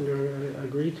seconder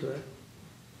agree to it.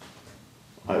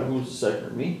 Who's the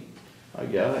seconder? Me? I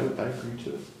agree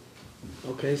to it.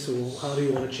 Okay, so how do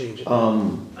you want to change it?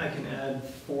 I can add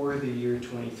for the year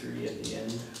 23 at the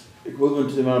end. Equivalent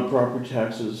to the amount of property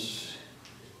taxes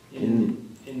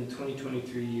in the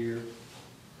 2023 year,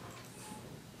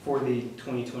 for the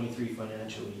 2023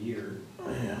 financial year.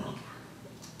 Yeah.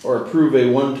 Or approve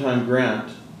a one-time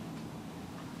grant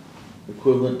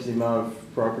equivalent to the amount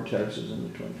of property taxes in the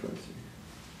 2023.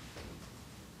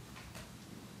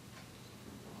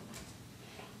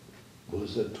 What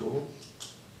is that total?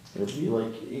 It'll be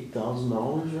like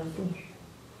 $8,000 roughly.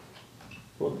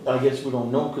 Well, I guess we don't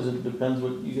know because it depends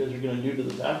what you guys are going to do to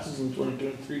the taxes in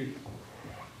 2023.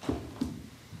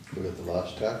 We got the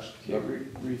last tax? Okay,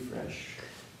 refresh.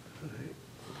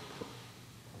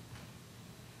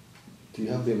 Do you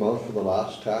have the amount for the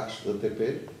last tax that they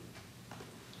paid?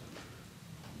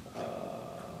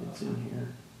 It's in here.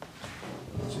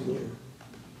 It's in here.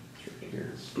 It's right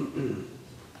here.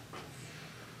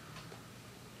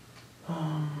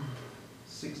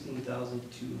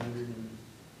 16,265.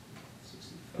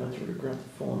 That's where to grant the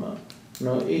full amount.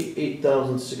 No,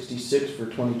 8,066 for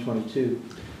 2022.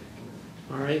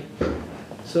 All right.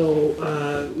 So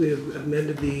we've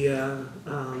amended the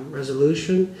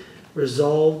resolution.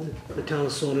 Resolved, the town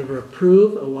of Swan River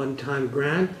approve a one-time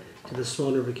grant to the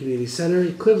Swan River Community Center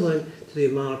equivalent to the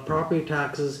amount of property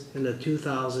taxes in the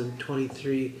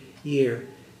 2023 year.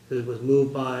 It was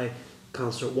moved by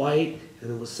Councillor Whyte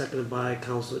and it was seconded by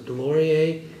Councillor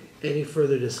Delaurier. Any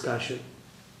further discussion?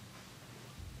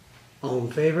 All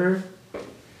in favor?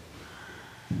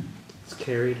 It's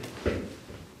carried.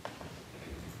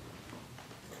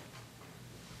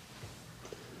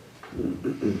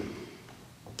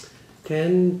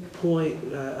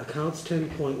 Accounts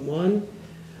 10.1.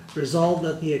 Resolved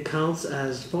that the accounts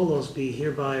as follows be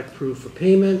hereby approved for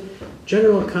payment.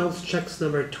 General accounts checks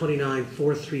number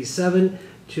 29437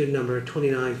 to number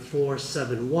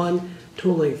 29471,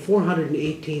 totaling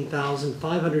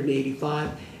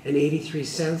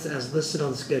 $418,585.83 as listed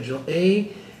on Schedule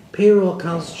A. Payroll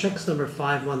accounts checks number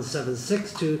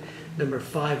 5176 to number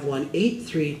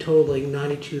 5183, totaling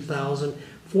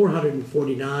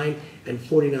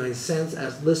 $92,449.49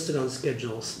 as listed on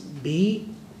Schedule B.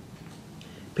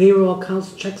 Payroll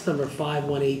accounts checks number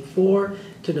 5184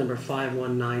 to number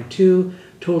 5192,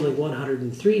 totaling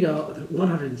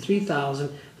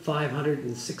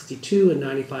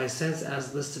 $103,562.95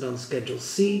 as listed on Schedule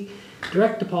C.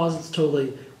 Direct deposits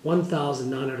totaling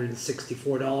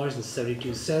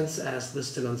 $1,964.72 as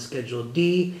listed on Schedule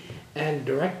D, and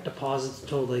direct deposits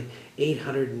totaling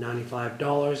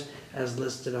 $895 as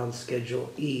listed on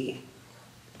Schedule E.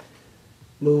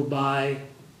 Moved by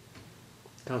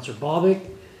Councillor Bobick,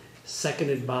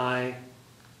 seconded by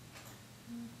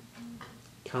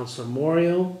Councillor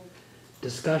Moriaux.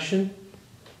 Discussion?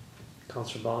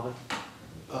 Councillor Bobick.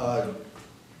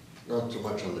 Not so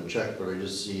much on the check, but I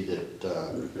just see that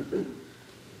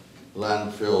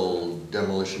landfill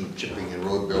demolition, chipping and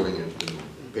road building has been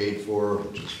paid for,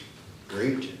 which is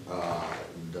great.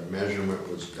 The measurement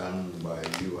was done by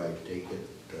you, I take it.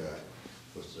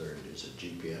 Is it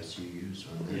GPS you use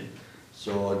on there? Yeah.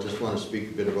 So I just want to speak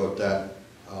a bit about that.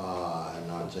 I'm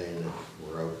not saying that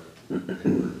we're out,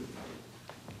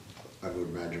 I would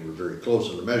imagine we're very close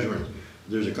on the measurements.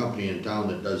 There's a company in town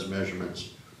that does measurements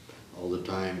all the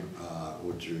time,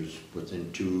 which is within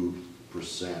 2%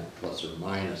 plus or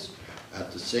minus.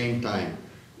 At the same time,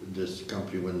 this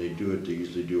company, when they do it, they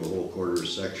usually do a whole quarter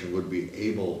section, would be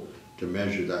able to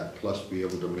measure that, plus be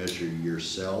able to measure your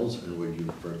cells. And when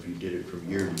you, if you did it from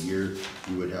year to year,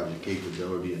 you would have the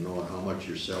capability of knowing how much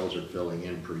your cells are filling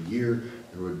in per year,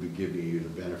 and would be giving you the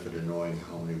benefit of knowing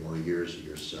how many more years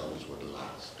your cells would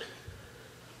last.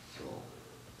 So,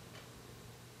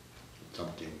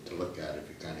 something to look at if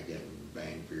you're kind of getting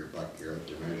bang for your buck. You're out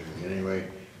there measuring anyway.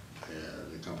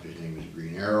 The company's name is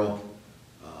Green Arrow.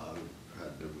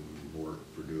 Had them work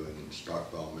for doing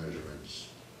stockpile measurements.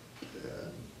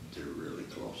 They're really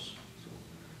close. So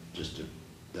just if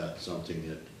that's something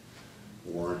that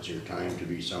warrants your time to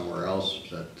be somewhere else,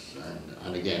 that's,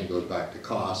 and again, goes back to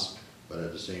cost, but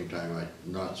at the same time,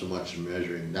 not so much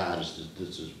measuring that, as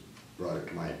this has brought it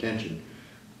to my attention,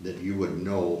 that you would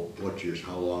know what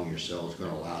how long your cell is going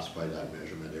to last by that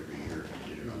measurement every year if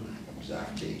you did it on the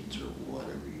exact dates or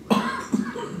whatever you would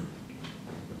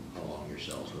how long your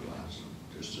cells would last.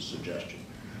 Just a suggestion.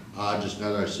 Just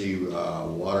another, I see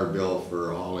water bill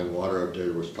for hauling water out there.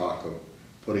 There was talk of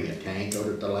putting a tank out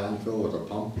at the landfill with a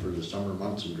pump for the summer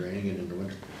months and draining it in the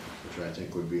winter, which I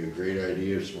think would be a great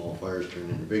idea. Small fires turn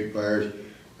into big fires.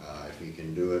 If you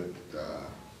can do it,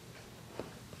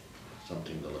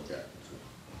 something to look at.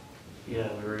 Yeah,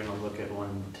 we were gonna look at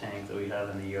one tank that we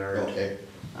have in the yard. Okay.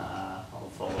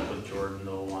 I'll follow up with Jordan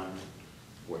though on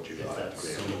what you if got. that's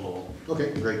suitable.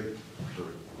 Okay, great.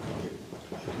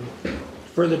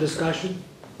 Further discussion?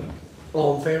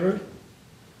 All in favor?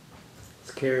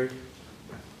 It's carried.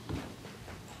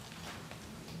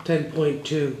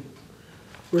 10.2.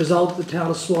 Resolved that the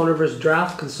Town of Swan River's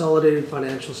draft consolidated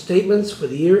financial statements for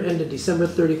the year ended December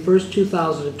 31st,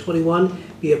 2021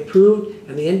 be approved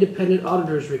and the independent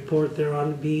auditor's report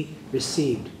thereon be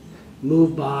received.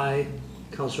 Moved by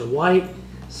Councillor Whyte,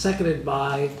 seconded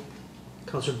by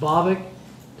Councillor Bobick.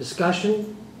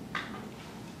 Discussion?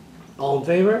 All in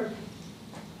favor?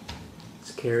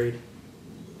 It's carried.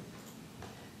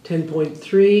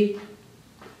 10.3.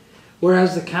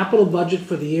 Whereas the capital budget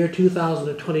for the year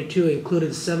 2022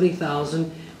 included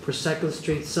 $70,000 for 2nd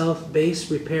Street South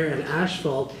base repair and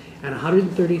asphalt, and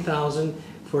 $130,000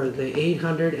 for the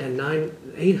 800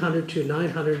 to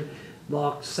 900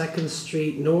 block 2nd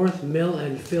Street North, Mill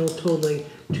and Phyl, totaling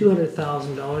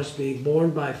 $200,000 to be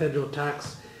borne by federal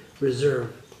tax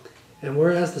reserve. And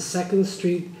whereas the 2nd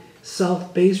Street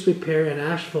South base repair and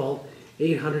asphalt,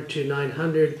 800 to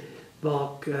 900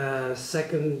 block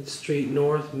 2nd Street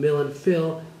North, Mill and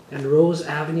Phyl, and Rose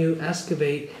Avenue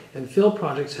excavate and fill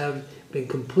projects have been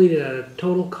completed at a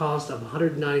total cost of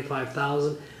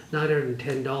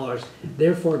 $195,910.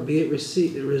 Therefore, be it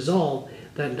resolved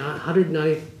that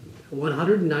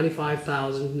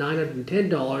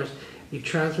 $195,910 be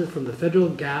transferred from the Federal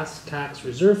Gas Tax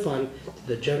Reserve Fund to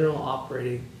the General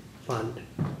Operating Fund.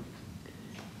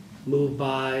 Moved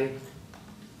by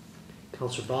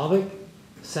Councillor Bobick,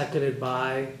 seconded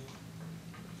by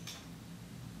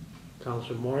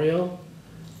Councillor Moriaux.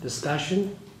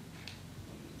 Discussion?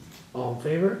 All in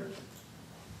favor?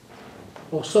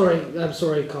 Oh, sorry, I'm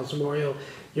sorry, Councillor Moriaux.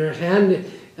 Your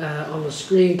hand on the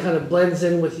screen kind of blends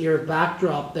in with your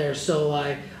backdrop there, so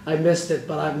I missed it,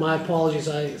 but my apologies.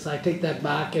 So I take that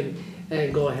back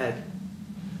and go ahead.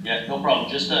 Yeah, no problem.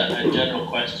 Just a general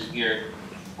question here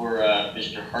for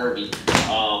Mr. Harvey.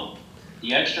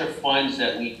 The extra funds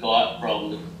that we got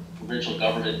from the provincial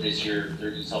government this year,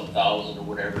 30-some thousand or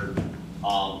whatever,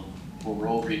 for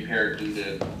road repair due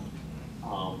to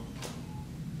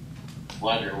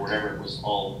flood or whatever it was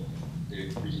all the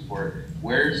reason for it.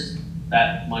 Where's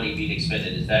that money being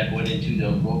expended? Is that going into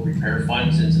the road repair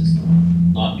fund since it's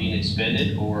not being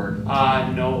expended, or?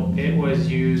 No, it was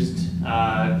used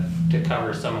to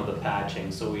cover some of the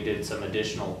patching. So we did some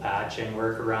additional patching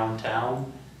work around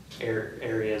town.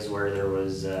 Areas where there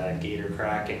was gator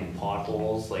cracking and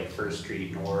potholes, like First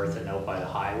Street North and out by the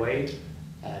highway.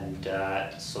 And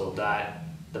so that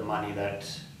the money that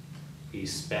we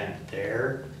spent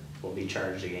there will be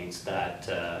charged against that.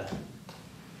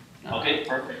 Okay,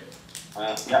 perfect.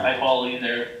 Yeah, I follow you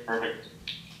there. Perfect.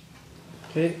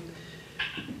 Okay.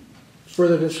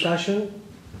 Further discussion?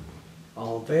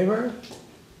 All in favor?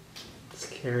 It's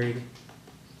carried.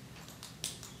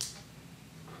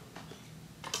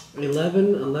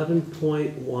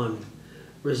 11.1.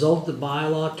 Result of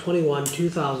bylaw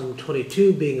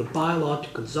 21/2022 being a bylaw to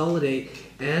consolidate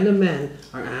and amend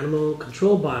our animal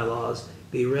control bylaws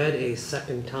be read a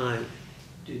second time.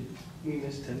 Did we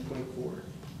miss 10.4?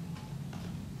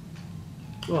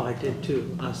 Oh, I did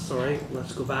too. Sorry.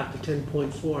 Let's go back to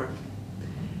 10.4.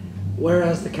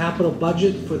 Whereas the capital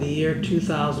budget for the year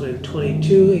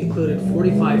 2022 included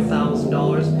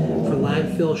 $45,000 for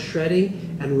landfill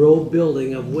shredding and road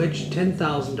building, of which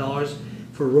 $10,000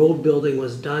 for road building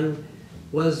was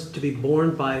to be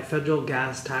borne by federal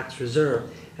gas tax reserve.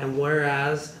 And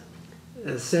whereas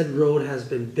said road has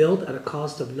been built at a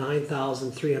cost of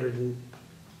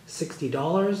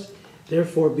 $9,360,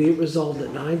 therefore be it resolved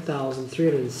that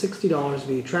 $9,360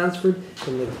 be transferred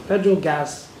from the federal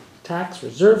gas tax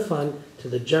reserve fund to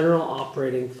the general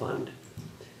operating fund.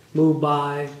 Moved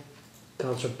by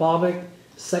Councillor Bobick,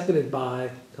 seconded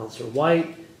by Councillor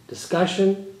Whyte.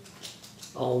 Discussion?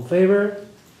 All in favor?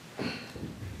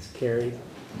 It's carried.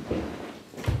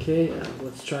 Okay,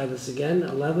 let's try this again.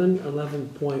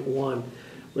 11.1.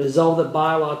 Resolve that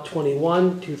bylaw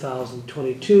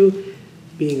 21/2022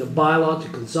 being a bylaw to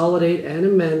consolidate and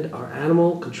amend our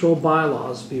animal control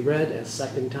bylaws be read a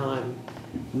second time.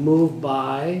 Moved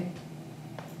by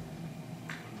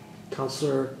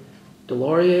Councillor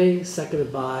Delaurier,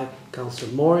 seconded by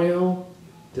Councillor Moriaux.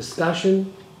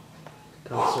 Discussion?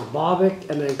 Councillor Bobick,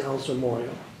 and then Councillor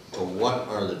Moriaux. So what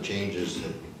are the changes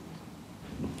that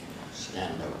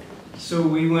stand out? So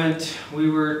we were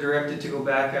directed to go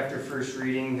back after first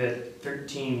reading that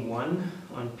 13.1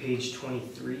 on page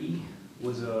 23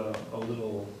 was a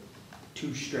little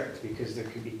too strict because there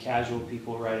could be casual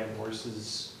people riding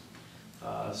horses.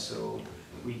 So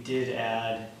we did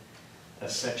add a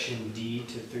section D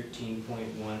to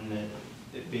 13.1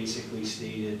 that basically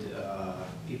stated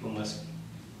people must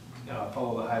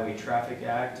follow the Highway Traffic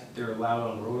Act. They're allowed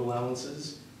on road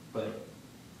allowances, but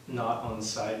not on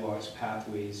sidewalks,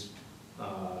 pathways.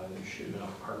 There should have been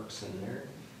parks in there,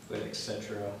 but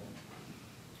etc.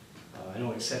 I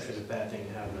know etc. is a bad thing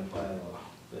to have in a bylaw,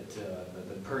 but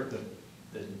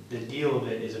the deal of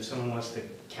it is if someone wants to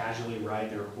casually ride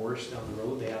their horse down the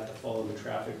road, they have to follow the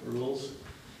traffic rules,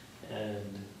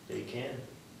 and they can.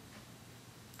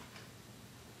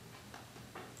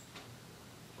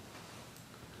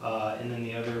 And then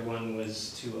the other one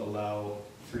was to allow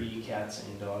 3 cats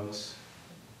and dogs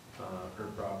per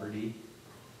property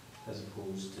as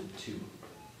opposed to 2.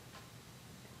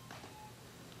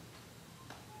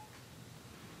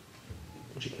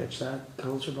 Did you catch that,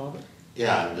 Councillor Bobick?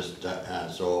 Yeah, and just,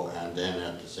 and then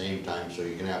at the same time, so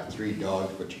you can have 3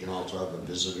 dogs, but you can also have a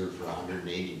visitor for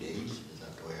 180 days? Is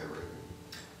that the way I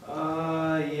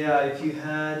read it? Yeah, if you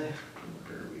had,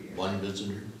 where are we? 1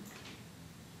 visitor?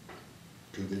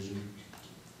 2 visitors?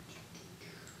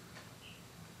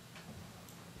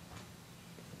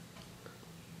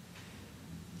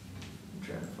 I'm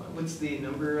trying to find, what's the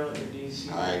number on your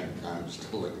DC? I'm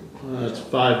still looking for it. It's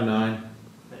 5.9.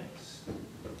 Thanks.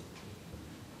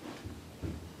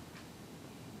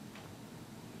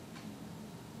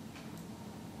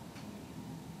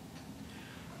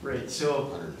 Right, so,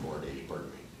 104 days,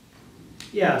 pardon me.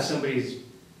 yeah, somebody's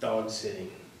dog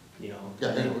sitting, you know, Yeah,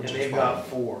 and which is they've fine. got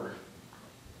 4.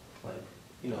 Like,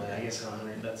 you know, I guess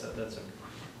 100, that's a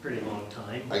pretty long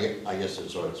time. I guess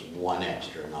it's, so it's 1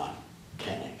 extra, not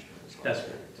 10 extra. That's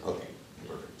correct. Okay,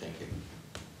 perfect, thank you.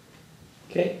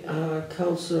 Okay,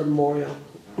 Councillor Moriaux.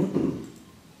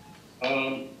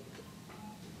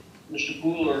 Mr.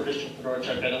 Poole or Mr.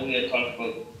 Fedorchuk, I know we had talked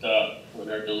about, in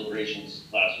our deliberations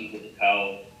last week with the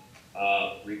cow,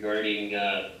 regarding,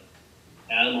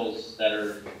 animals that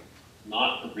are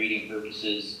not for breeding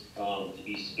purposes, to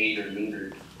be spayed or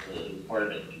neutered, the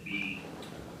requirement to be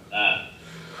that.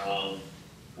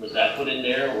 Was that put in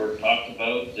there or talked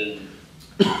about and?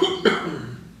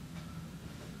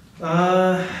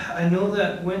 I know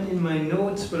that went in my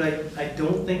notes, but I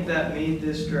don't think that made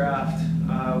this draft. We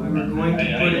were going to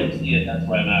put I don't see it, that's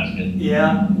why I'm asking.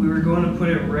 Yeah, we were going to put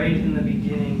it right in the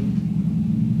beginning.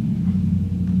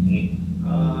 Okay.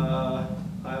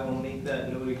 I will make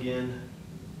that note again.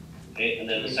 Okay, and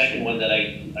then the second one that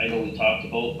I know we talked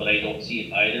about, but I don't see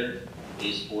it either,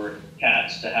 is for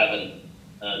cats to have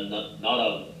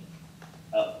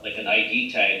like an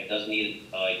ID tag, doesn't need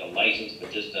like a license, but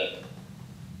just a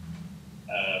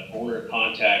owner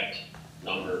contact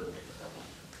number.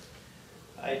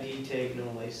 ID tag, no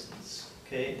license.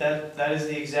 Okay, that is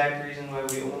the exact reason why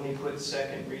we only put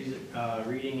second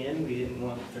reading in. We didn't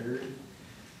want third.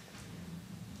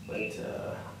 But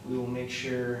we will make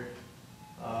sure.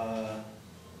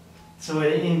 So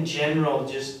in general,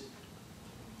 just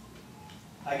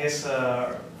I guess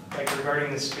like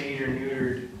regarding the spayed or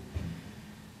neutered,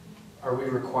 are we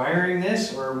requiring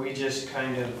this, or are we just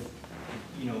kind of,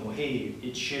 you know, hey,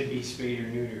 it should be spayed or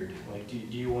neutered? Like, do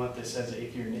you want this as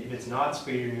if it's not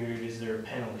spayed or neutered, is there a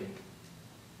penalty?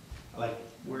 Like,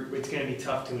 it's going to be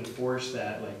tough to enforce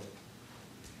that. Like,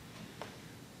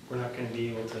 we're not going to be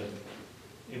able to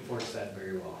enforce that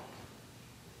very well.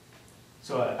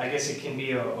 So I guess it can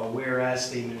be a whereas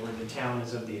statement where the town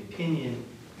is of the opinion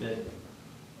that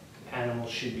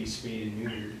animals should be spayed and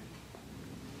neutered.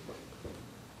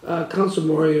 Councillor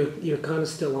Moriaux, you're kind of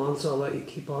still on, so I'll let you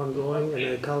keep on going, and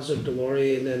then Councillor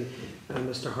Delaurier, and then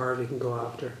Mr. Harvey can go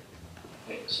after.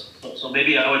 Okay, so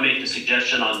maybe I would make the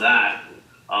suggestion on that,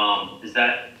 is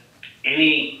that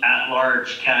any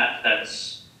at-large cat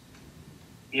that's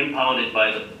impounded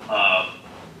by the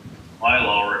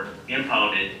bylaw or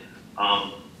impounded,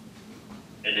 and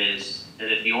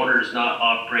if the owner is not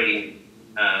operating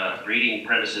breeding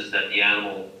premises, that the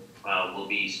animal will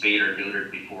be spayed or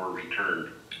neutered before returned.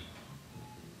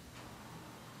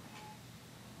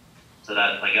 So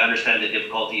that, like, I understand the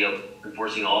difficulty of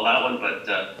enforcing all that one, but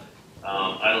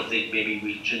I don't think maybe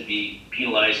we should be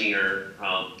penalizing or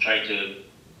trying to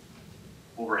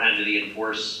overhandedly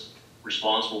enforce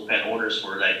responsible pet owners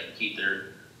for that to keep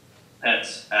their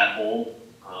pets at home.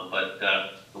 But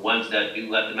the ones that do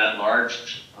let them at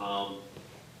large,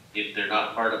 if they're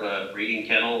not part of a breeding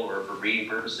kennel or for breeding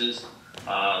purposes,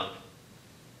 and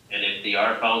if they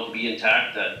are found to be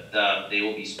intact, that they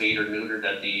will be spayed or neutered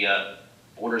at the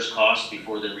owner's cost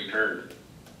before they're returned.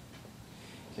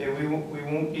 Okay, we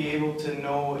won't be able to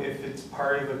know if it's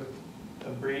part of a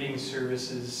breeding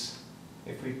services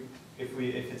if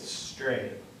it's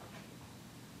stray.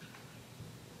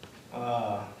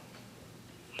 I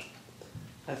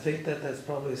think that's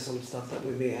probably some stuff that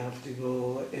we may have to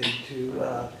go into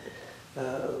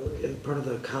in part of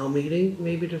the cow meeting,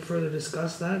 maybe to further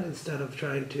discuss that instead of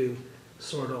trying to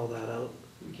sort all that out.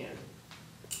 We can.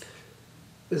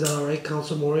 Is that all right,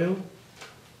 Councillor Moriaux?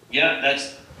 Yeah,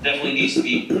 that's definitely needs to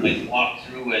be like walked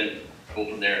through and go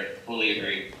from there. Fully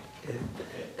agree. Okay.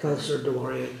 Councillor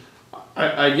Delaurier.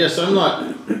 I guess I'm not,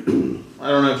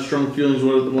 I don't have strong feelings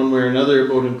one way or another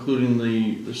about including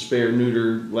the spay or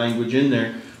neuter language in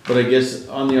there, but I guess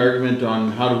on the argument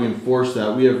on how do we enforce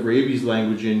that, we have rabies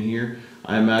language in here.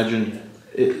 I imagine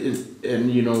and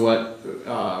you know what,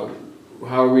 how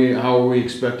are we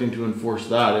expecting to enforce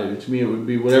that? To me, it would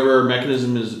be whatever our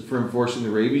mechanism is for enforcing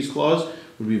the rabies clause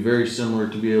would be very similar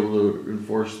to be able to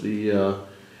enforce the,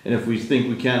 and if we think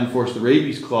we can't enforce the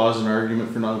rabies clause, an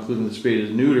argument for not including the spayed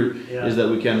and neuter is that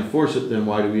we can't enforce it, then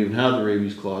why do we even have the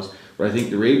rabies clause? But I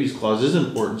think the rabies clause is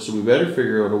important, so we better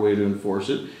figure out a way to enforce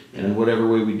it, and whatever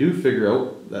way we do figure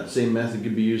out, that same method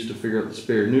could be used to figure out the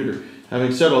spay or neuter.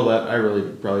 Having said all that, I really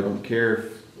probably don't care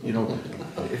if, you know,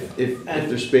 if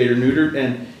they're spayed or neutered,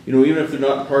 and you know, even if they're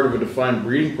not part of a defined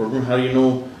breeding program, how do you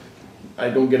know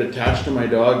I don't get attached to my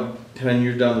dog 10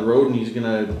 years down the road and he's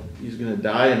gonna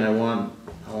die, and I want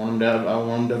him to have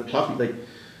a puppy? Like,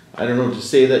 I don't know, to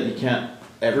say that you can't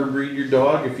ever breed your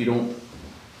dog if you don't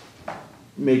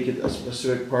make it a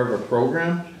specific part of a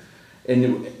program,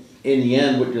 and in the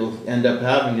end what you'll end up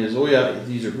having is, oh yeah,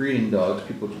 these are breeding dogs.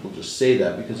 People will just say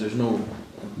that because there's no,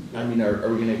 I mean, are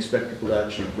we going to expect people to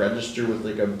actually register with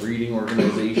like a breeding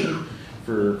organization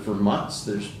for mutts?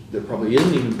 There probably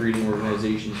isn't even breeding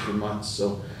organizations for mutts.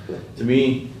 So to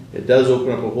me, it does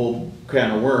open up a whole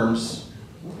can of worms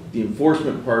the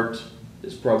enforcement part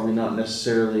is probably not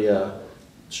necessarily a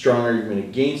strong argument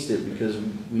against it, because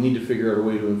we need to figure out a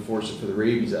way to enforce it for the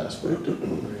rabies aspect.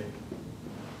 Right.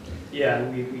 Yeah,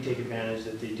 and we take advantage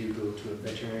that they do go to a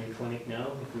veterinary clinic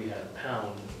now. If we had a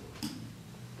pound,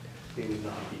 they would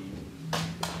not be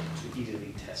too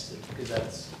easily tested, because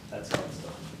that's how it's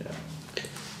done. Yeah.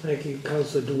 Thank you,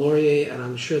 Councillor Delaurier, and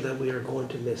I'm sure that we are going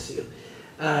to miss you.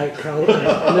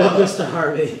 Mr.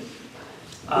 Harvey.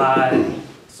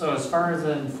 So as far as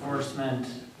the enforcement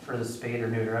for the spade or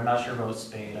neuter, I'm not sure about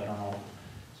spade, I don't know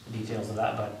the details of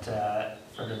that, but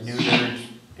for the neutered,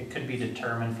 it could be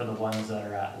determined for the ones that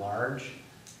are at large.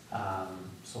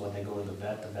 So when they go to the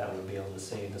vet would be able to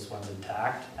say this one's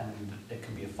intact, and it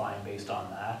could be a fine based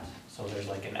on that. So there's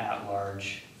like an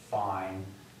at-large fine,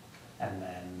 and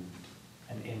then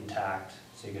an intact,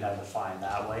 so you could have the fine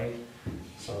that way.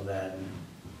 So then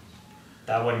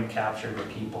that wouldn't capture the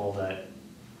people that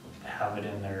have it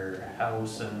in their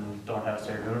house and don't have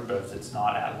spay or neuter, but if it's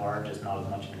not at large, it's not as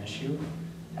much of an issue.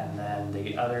 And then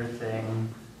the other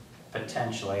thing,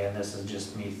 potentially, and this is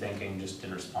just me thinking just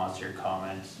in response to your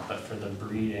comments, but for the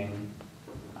breeding,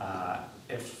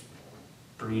 if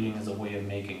breeding is a way of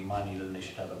making money, then they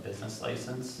should have a business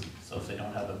license. So if they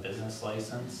don't have a business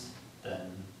license, then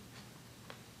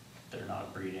they're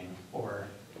not breeding, or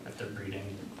if they're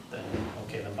breeding, then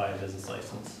okay, then buy a business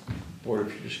license. Or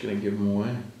if you're just gonna give them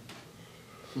away.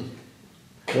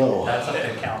 No. That's up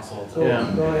to council. Go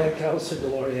ahead, Councillor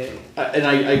Delaurier. And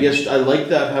I guess I like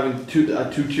that, having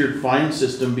a two-tiered fine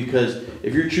system, because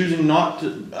if you're choosing not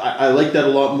to, I like that a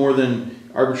lot more than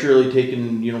arbitrarily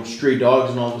taking, you know, stray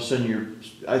dogs and all of a sudden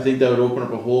I think that would open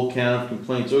up a whole can of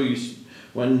complaints. Oh, you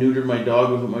went and neutered my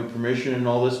dog without my permission and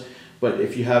all this. But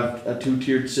if you have a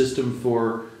two-tiered system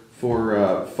for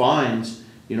fines,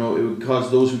 you know, it would cause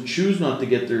those who choose not to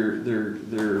get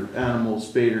their animal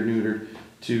spayed or neutered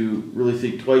to really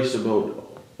think twice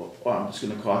about, oh, it's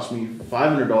going to cost me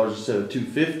 $500 instead of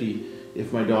 $250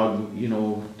 if my dog, you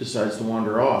know, decides to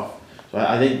wander off. So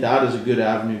I think that is a good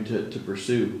avenue to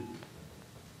pursue,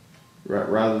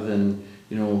 rather than,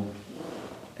 you know,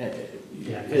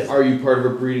 are you part of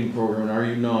a breeding program and are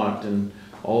you not, and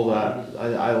all that.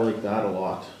 I like that a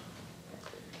lot.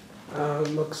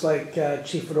 Looks like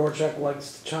Chief Fedorchuk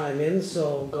likes to chime in,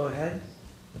 so go ahead.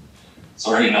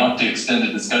 Sorry not to extend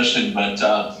the discussion, but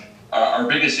our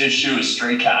biggest issue is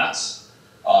stray cats.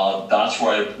 That's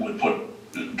where I would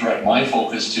direct my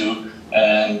focus to,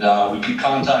 and we could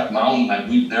contact Mountain. I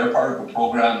believe they're part of a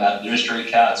program that their stray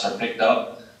cats are picked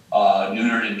up,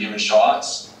 neutered and given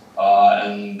shots,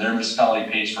 and their municipality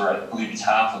pays for, I believe it's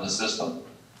half of the system,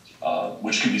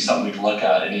 which could be something we could look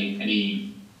at.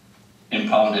 Any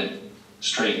impounded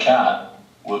stray cat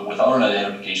without an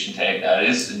identification tag that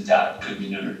is intact could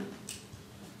be neutered.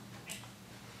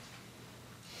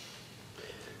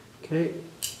 Okay,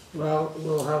 well,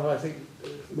 we'll have, I think,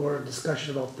 more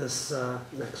discussion about this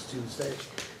next Tuesday.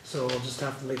 So we'll just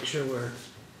have to make sure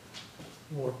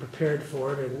we're prepared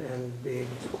for it and be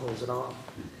able to close it off.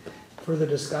 Further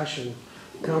discussion,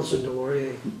 Councillor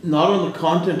Delaurier. Not on the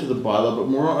content of the bylaw, but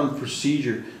more on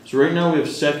procedure. So right now we have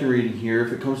second reading here.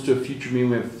 If it comes to a future meeting,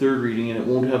 we have third reading, and it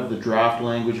won't have the draft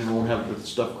language and it won't have the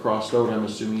stuff crossed out. I'm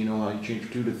assuming, you know, how you change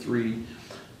 2 to 3.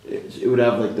 It would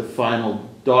have like the final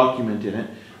document in it.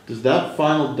 Does that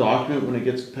final document, when it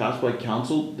gets passed by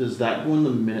council, does that go in the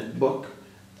minute book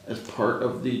as part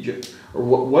of the, or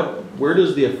where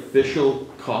does the official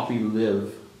copy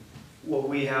live? Well,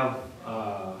 we have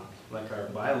like our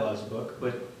bylaws book,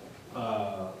 but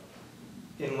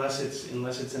unless it's in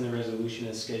the resolution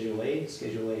as Schedule A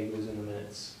goes in the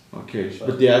minutes. Okay,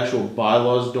 but the actual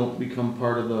bylaws don't become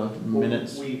part of the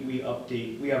minutes? We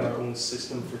update, we have our own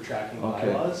system for tracking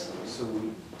bylaws, so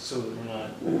that we're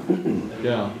not,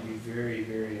 Yeah. we'd be very,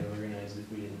 very unorganized if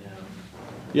we didn't have.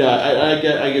 Yeah,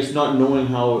 I guess not knowing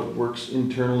how it works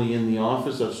internally in the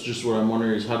office, that's just what I'm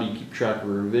wondering, is how do you keep track of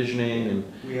revisioning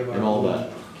We have our and all own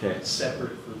that? Okay.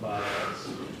 separate for bylaws.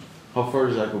 How far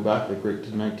does that go back, like right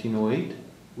to 1908?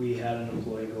 We had an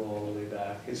employee go all the way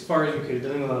back, as far as we could. It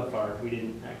doesn't go that far. We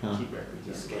didn't actually keep records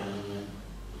of scanning them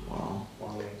Wow.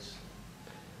 long ways.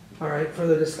 All right,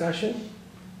 further discussion?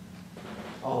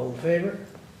 All in favor?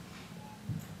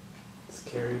 It's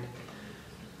carried.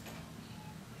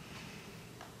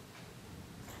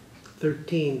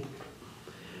 13.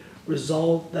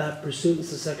 Resolved that pursuant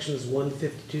to sections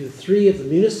 152(3) of the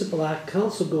Municipal Act,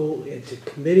 council go into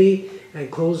committee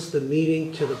and close the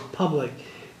meeting to the public.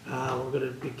 We're going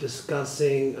to be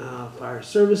discussing fire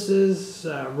services,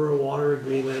 rural water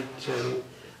agreement,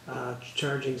 and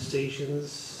charging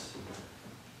stations.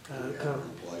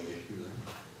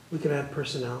 We can add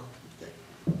personnel.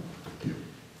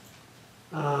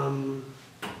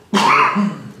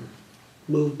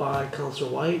 Moved by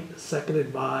Councillor Whyte,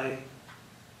 seconded by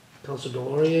Councillor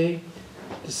Delaurier.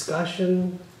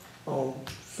 Discussion, all in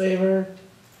favor?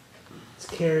 It's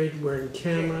carried, we're in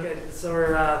camera. Okay, good. So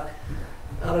we're out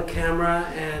of camera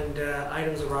and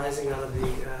items arising out of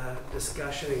the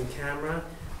discussion in camera.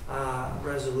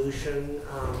 Resolution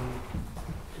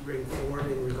to bring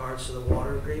forward in regards to the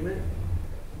water agreement.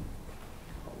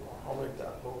 I'll make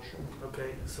that motion.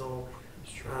 Okay, so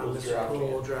Poole's Mr. Poole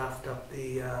will draft up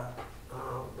the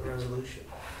resolution.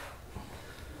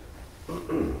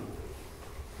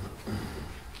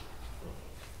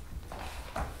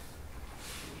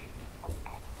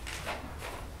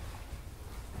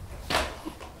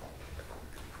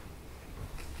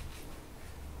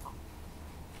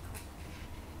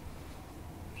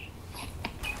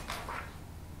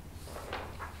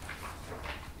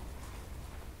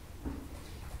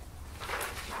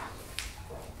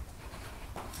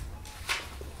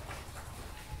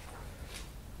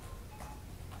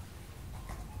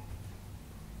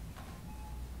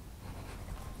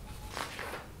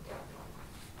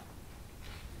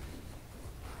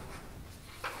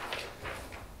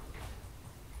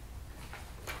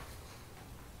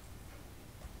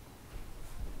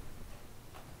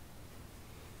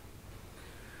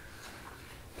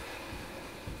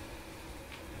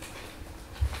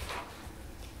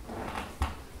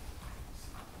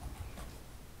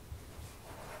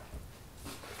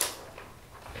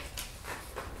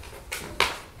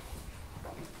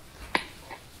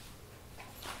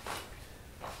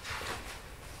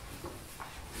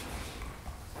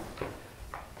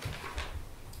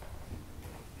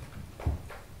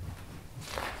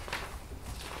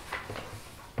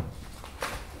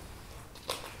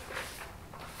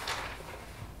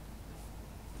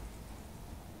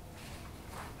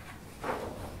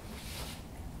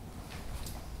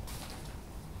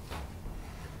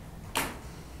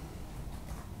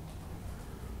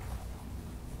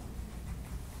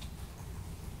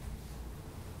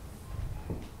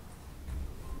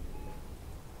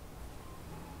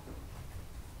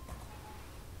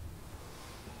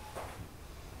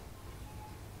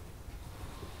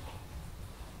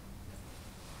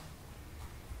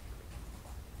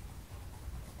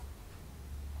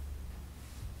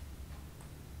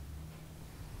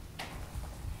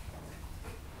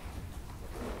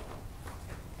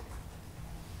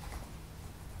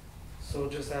 So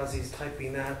just as he's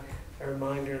typing that, a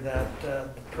reminder that the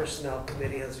Personnel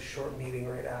Committee has a short meeting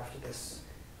right after this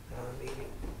meeting.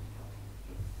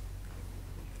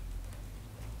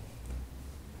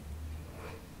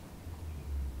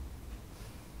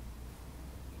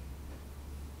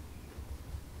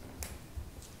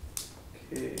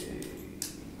 Okay.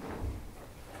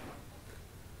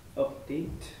 Update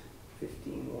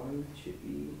 15.1 should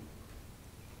be.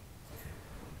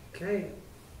 Okay.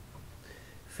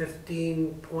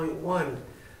 15.1.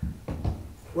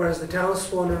 Whereas the town of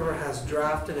Swan River has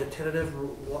drafted a tentative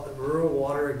rural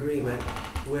water agreement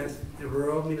with the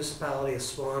rural municipality of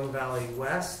Swan Valley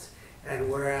West, and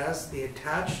whereas the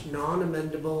attached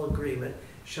non-amendable agreement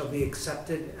shall be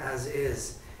accepted as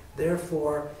is,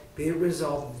 therefore be it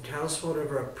resolved that the town of Swan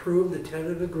River approve the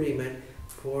tentative agreement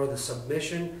for the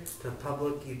submission to the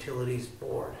Public Utilities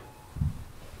Board.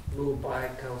 Moved by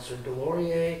Councillor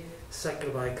Delaurier,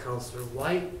 seconded by Councillor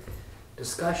Whyte.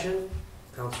 Discussion,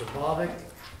 Councillor Bobick.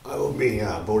 I will be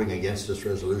voting against this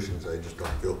resolution, so I just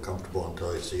don't feel comfortable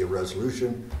until I see a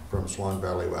resolution from Swan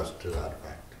Valley West to that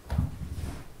effect.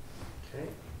 Okay.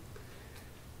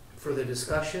 Further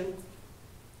discussion?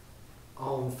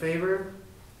 All in favor?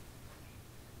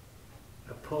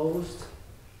 Opposed?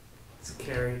 It's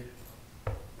carried.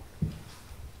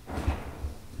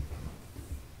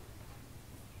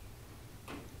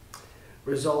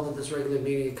 Result of this regular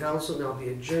meeting of council now be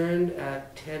adjourned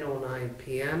at 10:09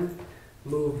 p.m.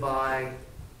 Moved by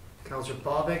Councillor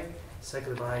Bobick,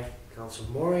 seconded by Councillor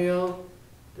Moriaux.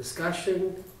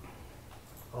 Discussion?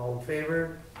 All in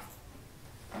favor?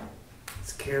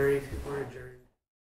 It's carried. We're adjourned.